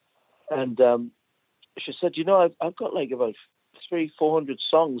friends. And she said, I've got like about 300-400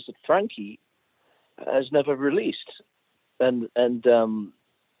 songs that Frankie has never released. And from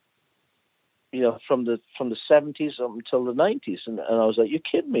the 70s up until the 90s. And I was like, you're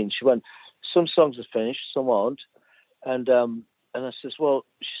kidding me? And she went, some songs are finished, some aren't. And I says, well,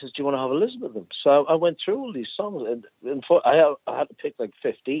 she says, do you want to have a listen to them? So I went through all these songs. And I had to pick like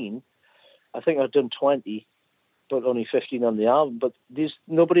 15. I think I'd done 20, but only 15 on the album. But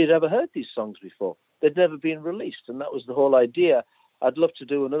nobody had ever heard these songs before. They'd never been released, and that was the whole idea. I'd love to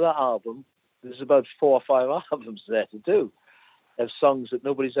do another album. There's about 4 or 5 albums there to do of songs that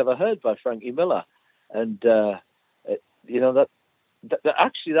nobody's ever heard by Frankie Miller. And that was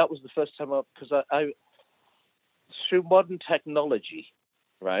the first time because I through modern technology,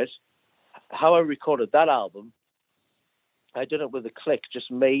 right? How I recorded that album. I did it with a click,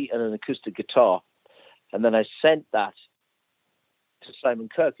 just me and an acoustic guitar. And then I sent that to Simon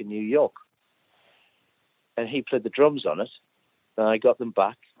Kirke in New York. And he played the drums on it. And I got them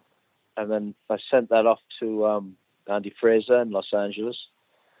back. And then I sent that off to Andy Fraser in Los Angeles.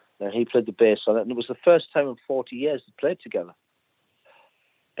 And he played the bass on it. And it was the first time in 40 years they played together.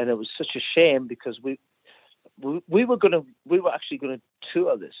 And it was such a shame, because we were actually going to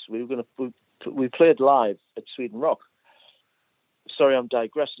tour this. We played live at Sweden Rock. Sorry, I'm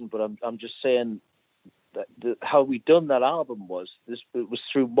digressing, but I'm just saying that how we done that album it was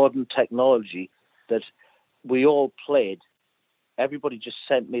through modern technology that we all played. Everybody just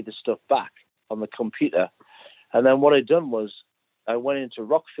sent me the stuff back on the computer, and then what I done was I went into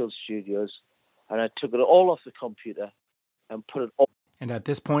Rockfield Studios and I took it all off the computer and put it all. And at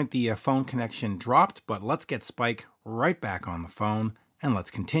this point, the phone connection dropped, but let's get Spike right back on the phone and let's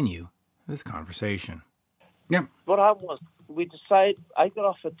continue this conversation. Yep. What happened was, we decided, I got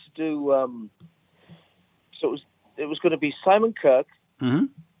offered to do, so it was going to be Simon Kirke. Mm-hmm.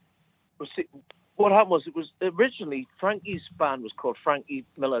 What happened was, it was originally, Frankie's band was called Frankie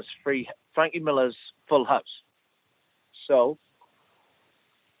Miller's Full House. So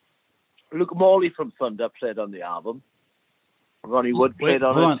Luke Morley from Thunder played on the album. Ronnie Wood played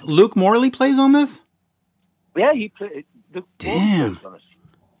on it. Hold on. Luke Morley plays on this? Yeah, he played. Damn. On it.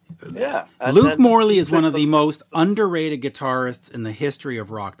 Yeah. And Luke then Morley is one of the most underrated guitarists in the history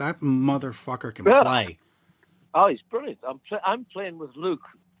of rock. That motherfucker can Yeah. play. Oh, he's brilliant. I'm playing with Luke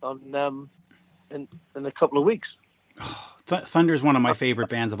on in a couple of weeks. Thunder's one of my favorite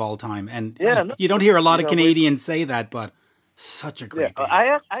bands of all time, and Yeah, no, you don't hear a lot of know, Canadians say that, but such a great band.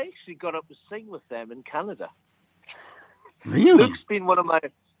 I actually got up to sing with them in Canada. Really?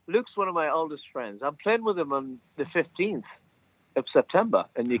 Luke's one of my oldest friends. I'm playing with him on the 15th of September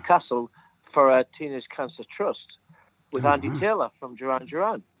in Newcastle for a Teenage Cancer Trust with Andy Taylor from Duran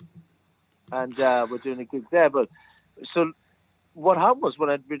Duran, and we're doing a gig there. But so what happened was when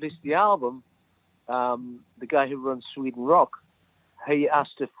I released the album, the guy who runs Sweden Rock, he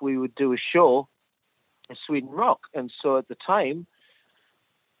asked if we would do a show in Sweden Rock, and so at the time,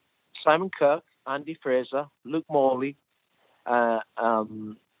 Simon Kirk, Andy Fraser, Luke Morley,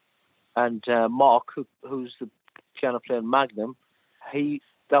 and Mark, who's the piano player in Magnum,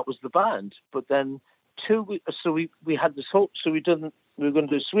 that was the band. But then we had this whole, we were going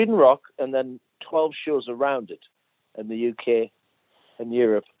to do Sweden Rock and then 12 shows around it in the UK and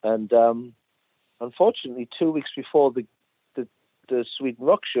Europe. And unfortunately, 2 weeks before the Sweden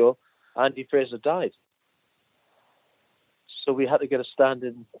Rock show, Andy Fraser died. So we had to get a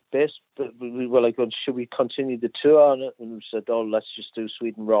stand-in bass, but we were like, should we continue the tour on it? And we said, let's just do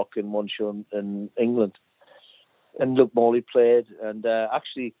Sweden Rock in one show in England. And Luke Morley played, and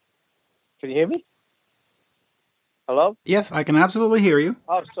actually, can you hear me? Hello? Yes, I can absolutely hear you.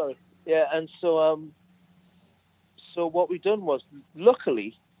 Oh, sorry. Yeah, and so what we done was,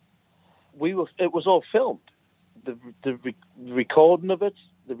 luckily, it was all filmed. The recording of it,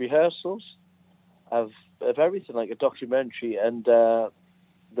 the rehearsals of everything, like a documentary, and the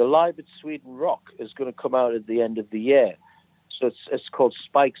Live at Sweden Rock is going to come out at the end of the year. So it's called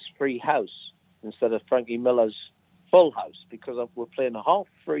Spike's Free House instead of Frankie Miller's Full House, because we're playing half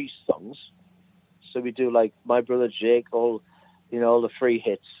free songs. So we do like My Brother Jake, all the free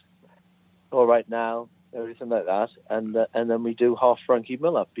hits, All Right Now, everything like that, and then we do half Frankie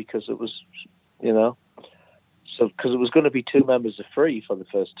Miller because it was, because it was going to be two members of Free for the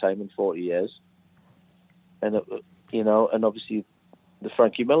first time in 40 years. And and obviously the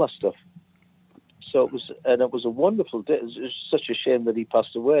Frankie Miller stuff. So it was a wonderful day. It was such a shame that he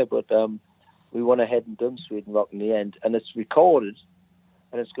passed away, but we went ahead and done Sweden Rock in the end, and it's recorded,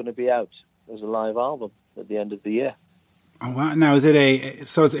 and it's going to be out as a live album at the end of the year. Oh wow! Now is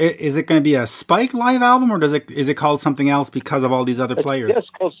it going to be a Spike live album, or is it called something else because of all these other players? It's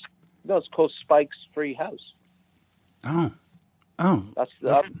called Spike's Free House. Oh. That's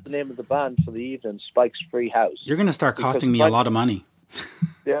the name of the band for the evening, Spike's Free House. You're going to start costing me a lot of money.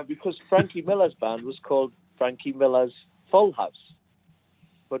 Yeah, because Frankie Miller's band was called Frankie Miller's Full House.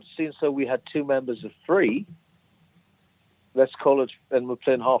 But since we had two members of Free, let's call it, and we're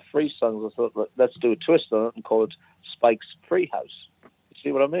playing half Free songs, I thought, let's do a twist on it and call it Spike's Free House. You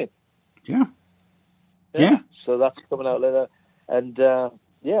see what I mean? Yeah. So that's coming out later. And,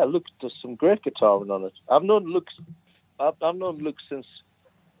 Luke does some great guitaring on it. I've known Luke since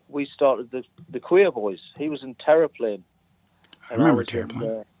we started the Queer Boys. He was in Terraplane. I remember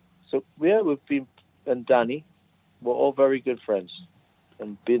Terraplane. We've been, and Danny, we're all very good friends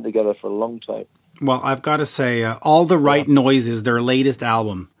and been together for a long time. Well, I've got to say, All the Right Noises, their latest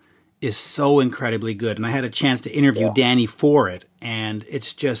album, is so incredibly good. And I had a chance to interview Danny for it, and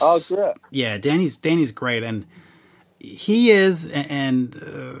it's just... Oh, great. Yeah, Danny's great, and he is, and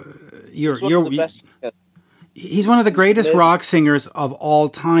he's one of the greatest rock singers of all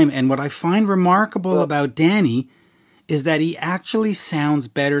time. And what I find remarkable about Danny is that he actually sounds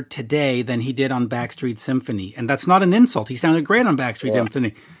better today than he did on Backstreet Symphony. And that's not an insult. He sounded great on Backstreet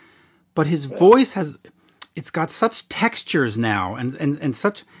Symphony. But his voice it's got such textures now and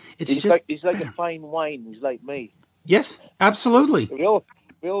such, he's like a fine wine. He's like me. Yes, absolutely. We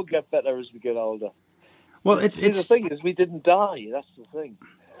all get better as we get older. Well, the thing is, we didn't die. That's the thing.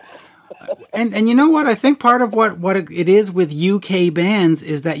 And you know what? I think part of what it is with UK bands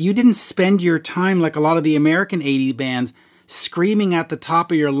is that you didn't spend your time like a lot of the American 80s bands screaming at the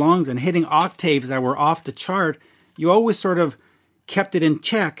top of your lungs and hitting octaves that were off the chart. You always sort of kept it in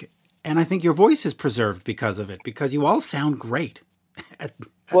check, and I think your voice is preserved because of it, because you all sound great as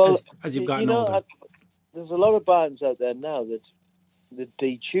you've gotten older. There's a lot of bands out there now that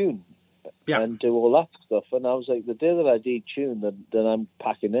detune and do all that stuff, and I was like, the day that I detune, then I'm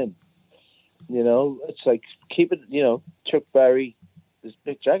packing in. It's like, keep it, Chuck Berry,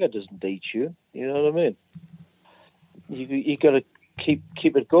 Mick Jagger doesn't detune, you know what I mean? You got to keep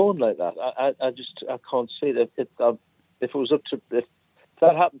it going like that. I can't see it. If it was up to, if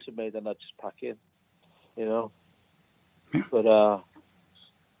that happened to me, then I'd just pack in, Yeah. But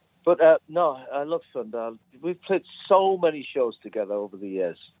But no, I love Sundial. We've played so many shows together over the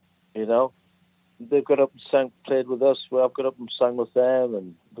years. You know, they've got up and played with us. Well, I've got up and sang with them,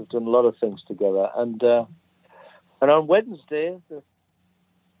 and we've done a lot of things together. And on Wednesday, the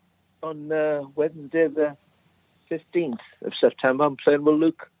 15th of September, I'm playing with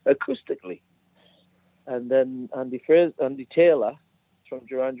Luke acoustically, and then Andy Taylor from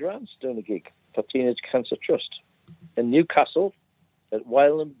Duran Duran's doing a gig for Teenage Cancer Trust in Newcastle at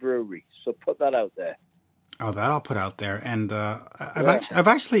Wyland Brewery. So put that out there. Oh, that I'll put out there. And I've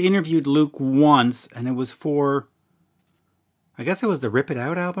actually interviewed Luke once, and it was for, I guess it was the Rip It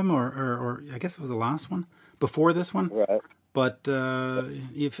Out album, or I guess it was the last one before this one. Right. But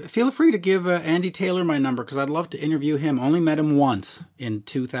feel free to give Andy Taylor my number, because I'd love to interview him. Only met him once in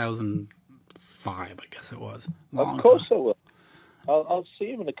 2005, I guess it was. Of course I will. I'll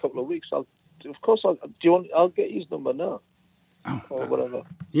see him in a couple of weeks. I'll get his number now. Oh, or whatever.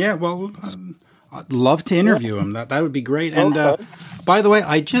 Yeah, well, I'd love to interview him. That would be great. And by the way,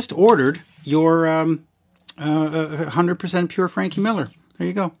 I just ordered your 100% pure Frankie Miller. There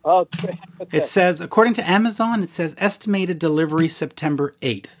you go. Okay. It says, according to Amazon, it says estimated delivery September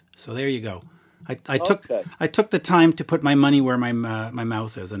 8th. So there you go. I took the time to put my money where my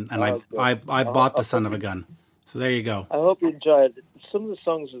mouth is, and I bought the son of a gun. So there you go. I hope you enjoy it. Some of the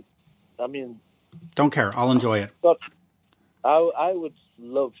songs, don't care. I'll enjoy it. But I would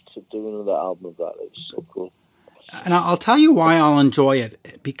love to do another album of that. It's so cool. And I'll tell you why I'll enjoy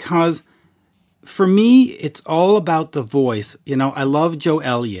it. Because for me, it's all about the voice. You know, I love Joe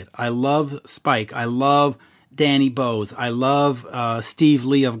Elliott. I love Spike. I love Danny Bowes. I love Steve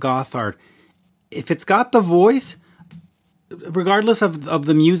Lee of Gothard. If it's got the voice, regardless of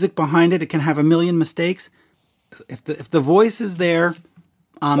the music behind it, it can have a million mistakes. If the voice is there,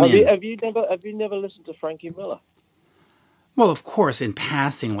 I'm in. Have you never listened to Frankie Miller? Well, of course, in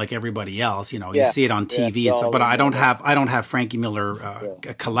passing, like everybody else, you see it on TV. Yeah, but I don't have Frankie Miller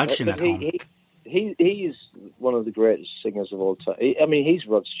a collection at home. He is one of the greatest singers of all time. He's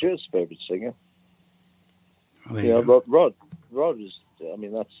Rod Stewart's favorite singer. Well, Rod is.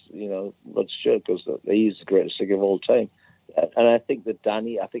 Rod Stewart goes. He's the greatest singer of all time, and I think that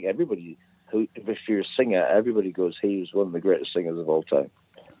Danny. I think everybody if you're a singer, everybody goes. He was one of the greatest singers of all time.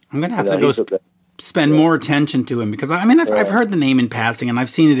 I'm going to have to go spend more attention to him, because I've heard the name in passing, and I've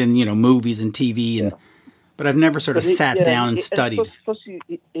seen it in movies and TV, but I've never sort of sat down and studied. Plus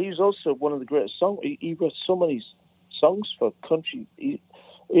he's also one of the greatest songs. He wrote so many songs for country.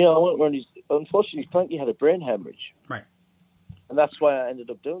 Unfortunately, Frankie had a brain hemorrhage, right? And that's why I ended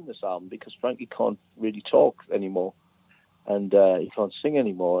up doing this album, because Frankie can't really talk anymore, and he can't sing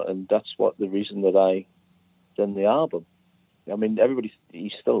anymore, and that's the reason that I done the album.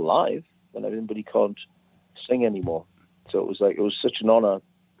 He's still alive, and everybody can't sing anymore. So it was such an honor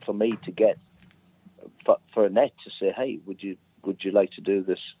for me to get for Annette to say, "Hey, would you like to do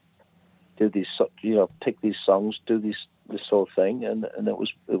this? Do these, pick these songs, do this whole thing," and it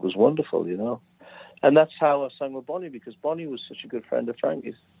was wonderful, And that's how I sang with Bonnie, because Bonnie was such a good friend of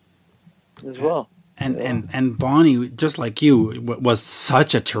Frankie's as well. And Bonnie, just like you, was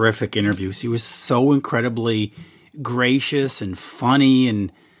such a terrific interview. She was so incredibly gracious and funny,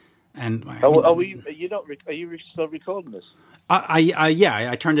 and are you still recording this?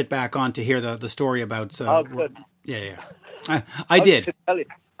 I turned it back on to hear the story about. Good. Yeah. I did. To tell you,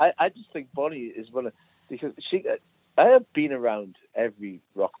 I just think Bonnie is because I have been around every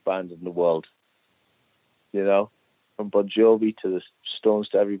rock band in the world, from Bon Jovi to the Stones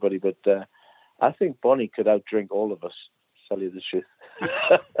to everybody, but I think Bonnie could outdrink all of us. To tell you the truth.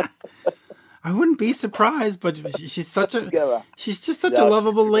 I wouldn't be surprised, but she's just such a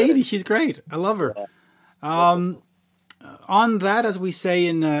lovable lady. She's great. I love her. On that, as we say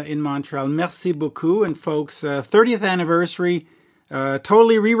in Montreal, merci beaucoup. And folks, 30th anniversary,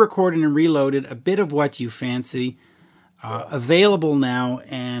 totally re-recorded and reloaded, A Bit of What You Fancy, available now,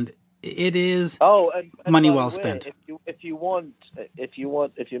 and it is money well spent. If you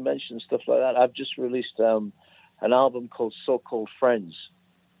mention stuff like that, I've just released an album called So-Called Friends,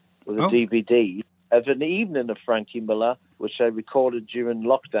 with a DVD of an evening of Frankie Miller, which I recorded during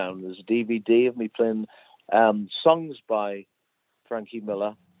lockdown. There's a DVD of me playing songs by Frankie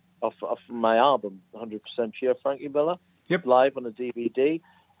Miller off my album, 100% Pure Frankie Miller, live on a DVD.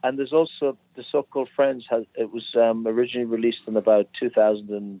 And there's also the So-Called Friends. It was originally released in about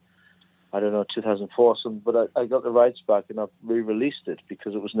 2004 or something, but I got the rights back and I've re-released it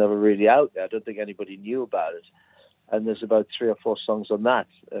because it was never really out there. I don't think anybody knew about it. And there's about 3 or 4 songs on that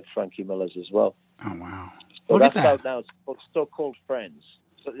at Frankie Miller's as well. Oh, wow. So Look that's at that. out now. It's called So-Called Friends.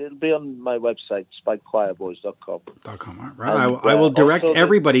 it'll be on my website, spikechoirboys.com. .com. Right. I will direct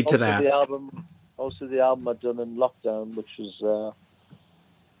everybody to that. Also the album I've done in lockdown, which was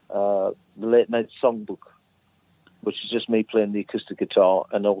the Late Night Songbook, which is just me playing the acoustic guitar,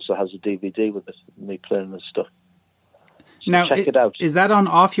 and also has a DVD with it, me playing the stuff. So now, check it out. Is that on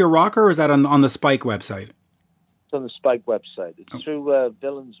Off Your Rocker, or is that on the Spike website? It's on the Spike website. It's through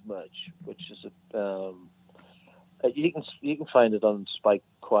Villains Merch, which is you can find it on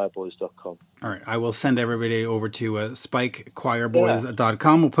spikechoirboys.com. All right, I will send everybody over to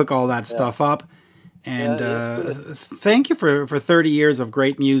spikechoirboys.com. We'll pick all that stuff up. And thank you for 30 years of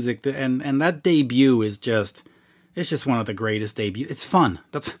great music. And that debut is just one of the greatest debuts. It's fun.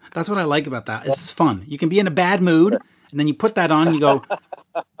 That's what I like about that. It's just fun. You can be in a bad mood, and then you put that on and you go,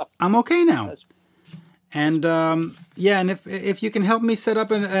 I'm okay now. And and if you can help me set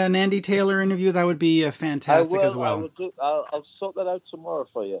up an Andy Taylor interview, that would be fantastic as well. I'll sort that out tomorrow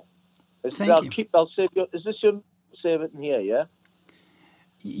for you. Thank you. I'll save your. Is this your? Save it in here, yeah.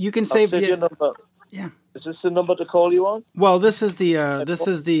 You can save your number. Yeah. Is this the number to call you on? Well, this is the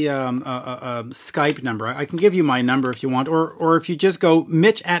Skype number. I can give you my number if you want, or if you just go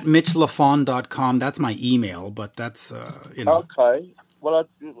mitch@mitchlafon.com. That's my email, but that's Okay. Well,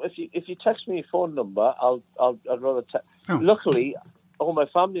 if you text me your phone number, I'd rather text. Oh. Luckily, all my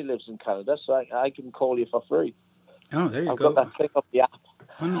family lives in Canada, so I can call you for free. Oh, there you I've go. got that thing on the app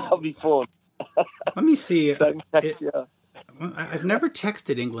on my phone. Let me see. So I can text you. I've never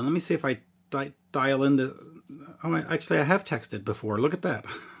texted England. Let me see if I dial in the. Oh, actually, I have texted before. Look at that.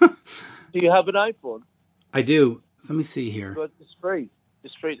 Do you have an iPhone? I do. Let me see here. But it's free.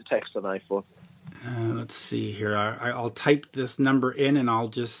 It's free to text on iPhone. Let's see here. I'll type this number in, and I'll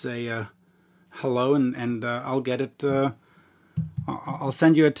just say hello, and I'll get it. I'll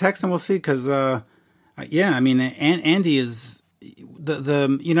send you a text, and we'll see. Because I mean, Andy is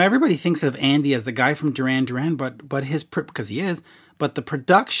the everybody thinks of Andy as the guy from Duran Duran, but his because he is, but the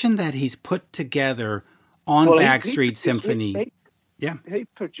production that he's put together on Backstreet Symphony, he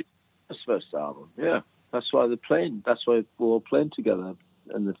produced his first album. Yeah, that's why they're playing. That's why we're all playing together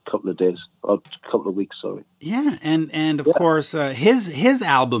in a couple of days or a couple of weeks. Sorry. Yeah, and of course his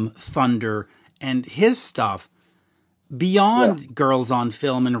album Thunder and his stuff beyond Girls on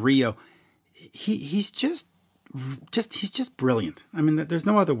Film and Rio, he's just brilliant. I mean, there's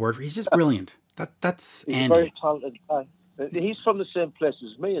no other word for it. He's just brilliant. That's he's Andy. A very talented guy. He's from the same place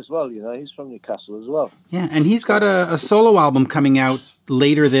as me as well. You know, he's from Newcastle as well. Yeah, and he's got a solo album coming out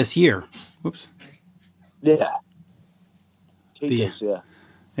later this year. Whoops. Yeah. He does, yeah.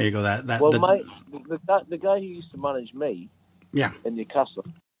 There you go. The guy who used to manage me, in Newcastle,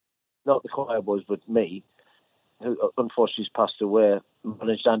 not the Choir Boys, but me, who unfortunately has passed away,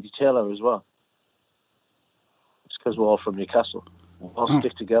 managed Andy Taylor as well. It's because we're all from Newcastle. We all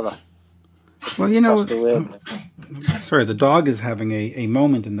stick together. Well, sorry, the dog is having a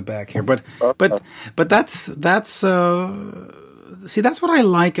moment in the back here, but that's see, that's what I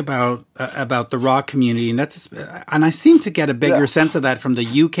like about the rock community, and I seem to get a bigger sense of that from the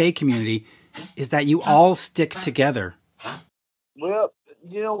UK community, is that you all stick together. Well,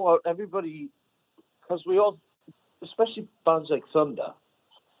 you know what, everybody, because we all, especially bands like Thunder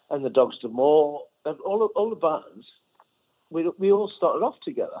and the Dogs D'Amour, and all the bands, we all started off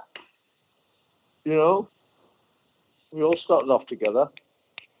together. You know, we all started off together,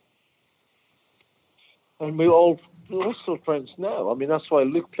 and we're still friends now. I mean, that's why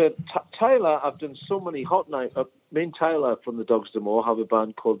Luke played Tyler. I've done so many Hot Knives. Me and Tyler from the Dogs D'Amour have a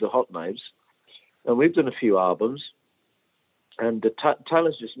band called the Hot Knives, and we've done a few albums. And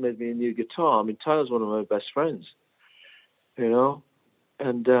Tyler's just made me a new guitar. I mean, Tyler's one of my best friends. You know,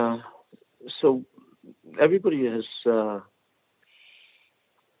 and so everybody has.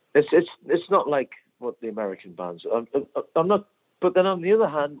 It's not like what the American bands. I'm not. But then on the other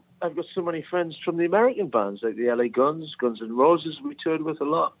hand, I've got so many friends from the American bands, like the LA Guns, Guns N' Roses. We toured with a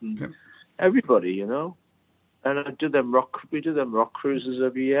lot, and everybody, you know. And we do them rock cruises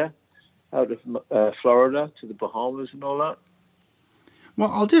every year, out of Florida to the Bahamas and all that.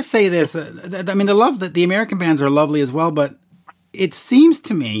 Well, I'll just say this. I mean, the American bands are lovely as well, but it seems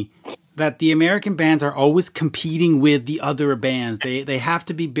to me that the American bands are always competing with the other bands. They have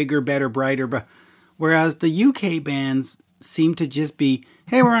to be bigger, better, brighter. But whereas the UK bands seem to just be,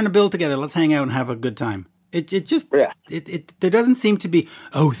 hey, we're on a bill together. Let's hang out and have a good time. There doesn't seem to be,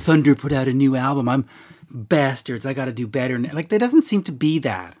 oh, Thunder put out a new album. I'm bastards. I got to do better. Like, there doesn't seem to be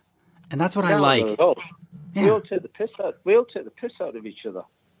that, and that's what I like. Not at all. Yeah. We all take the piss out. We all take the piss out of each other.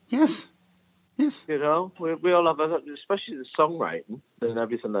 Yes. Yes. You know, we all have, especially the songwriting and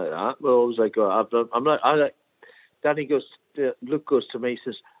everything like that. We're always like, I'm like, Danny goes, Luke goes to me, he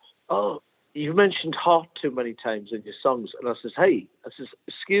says, "Oh, you've mentioned heart too many times in your songs." And I says,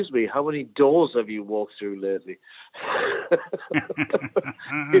 "Excuse me, how many doors have you walked through lately?"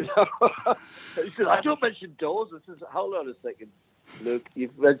 You know? He says, "I don't mention doors." I says, "Hold on a second, Luke,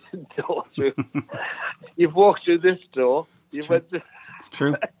 you've mentioned doors. You've walked through this door. It's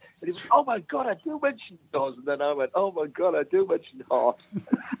true. And he went, "Oh my God, I do mention doors." And then I went, "Oh my God, I do mention heart."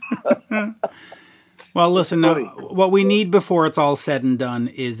 Well, listen, now, what we need before it's all said and done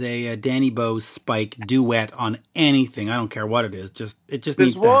is a Danny Bowes Spike duet on anything. I don't care what it is. It just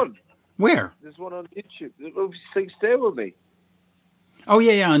needs to. There's one. Where? There's one on YouTube. Sing "Stay With Me." Oh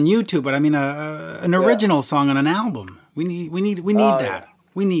yeah, on YouTube. But I mean, an original song on an album. We need that. Yeah.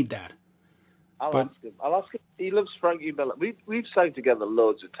 We need that. I'll ask him. He loves Frankie Miller. We've sang together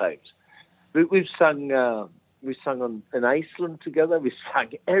loads of times. We've sung in Iceland together. We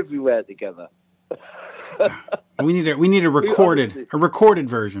sang everywhere together. We need a recorded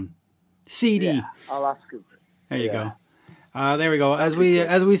version. CD. Yeah, I'll ask him. There you go. There we go. As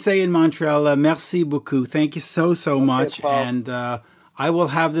we say in Montreal, merci beaucoup. Thank you so much. Paul. And I will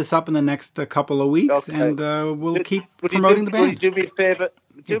have this up in the next couple of weeks, and we'll keep promoting the band. Will you do me a favor?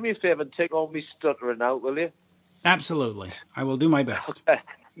 Do me a favor and take all me stuttering out, will you? Absolutely, I will do my best.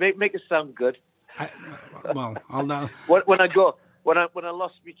 Make it sound good. I'll when I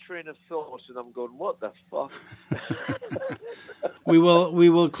lost my train of thought and I'm going, what the fuck? we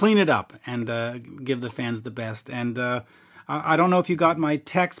will clean it up and give the fans the best. And I don't know if you got my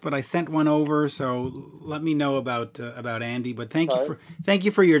text, but I sent one over. So let me know about Andy. But thank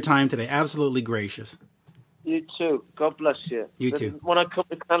you for your time today. Absolutely gracious. You too. God bless you. You too. When I come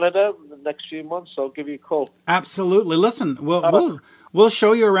to Canada in the next few months, I'll give you a call. Absolutely. Listen, we'll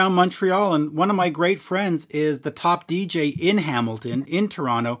show you around Montreal, and one of my great friends is the top DJ in Hamilton, in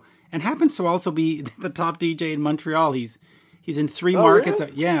Toronto, and happens to also be the top DJ in Montreal. He's in 3 markets.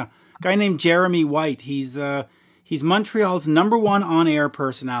 Really? Yeah, a guy named Jeremy White. He's Montreal's #1 on-air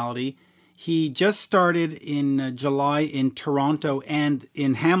personality. He just started in July in Toronto and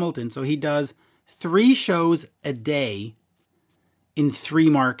in Hamilton, so he does 3 shows a day in 3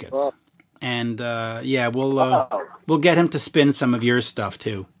 markets. Wow. And we'll get him to spin some of your stuff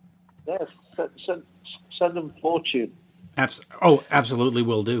too. Yes, send him fortune. Absolutely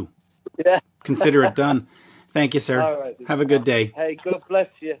will do. Yeah. Consider it done. Thank you, sir. All right. Have a good day. Hey, God bless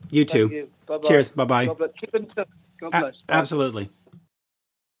you. You too. Thank you. Bye-bye. Cheers. Bye-bye. God bless. Keep in touch. God bless. Bye. Absolutely.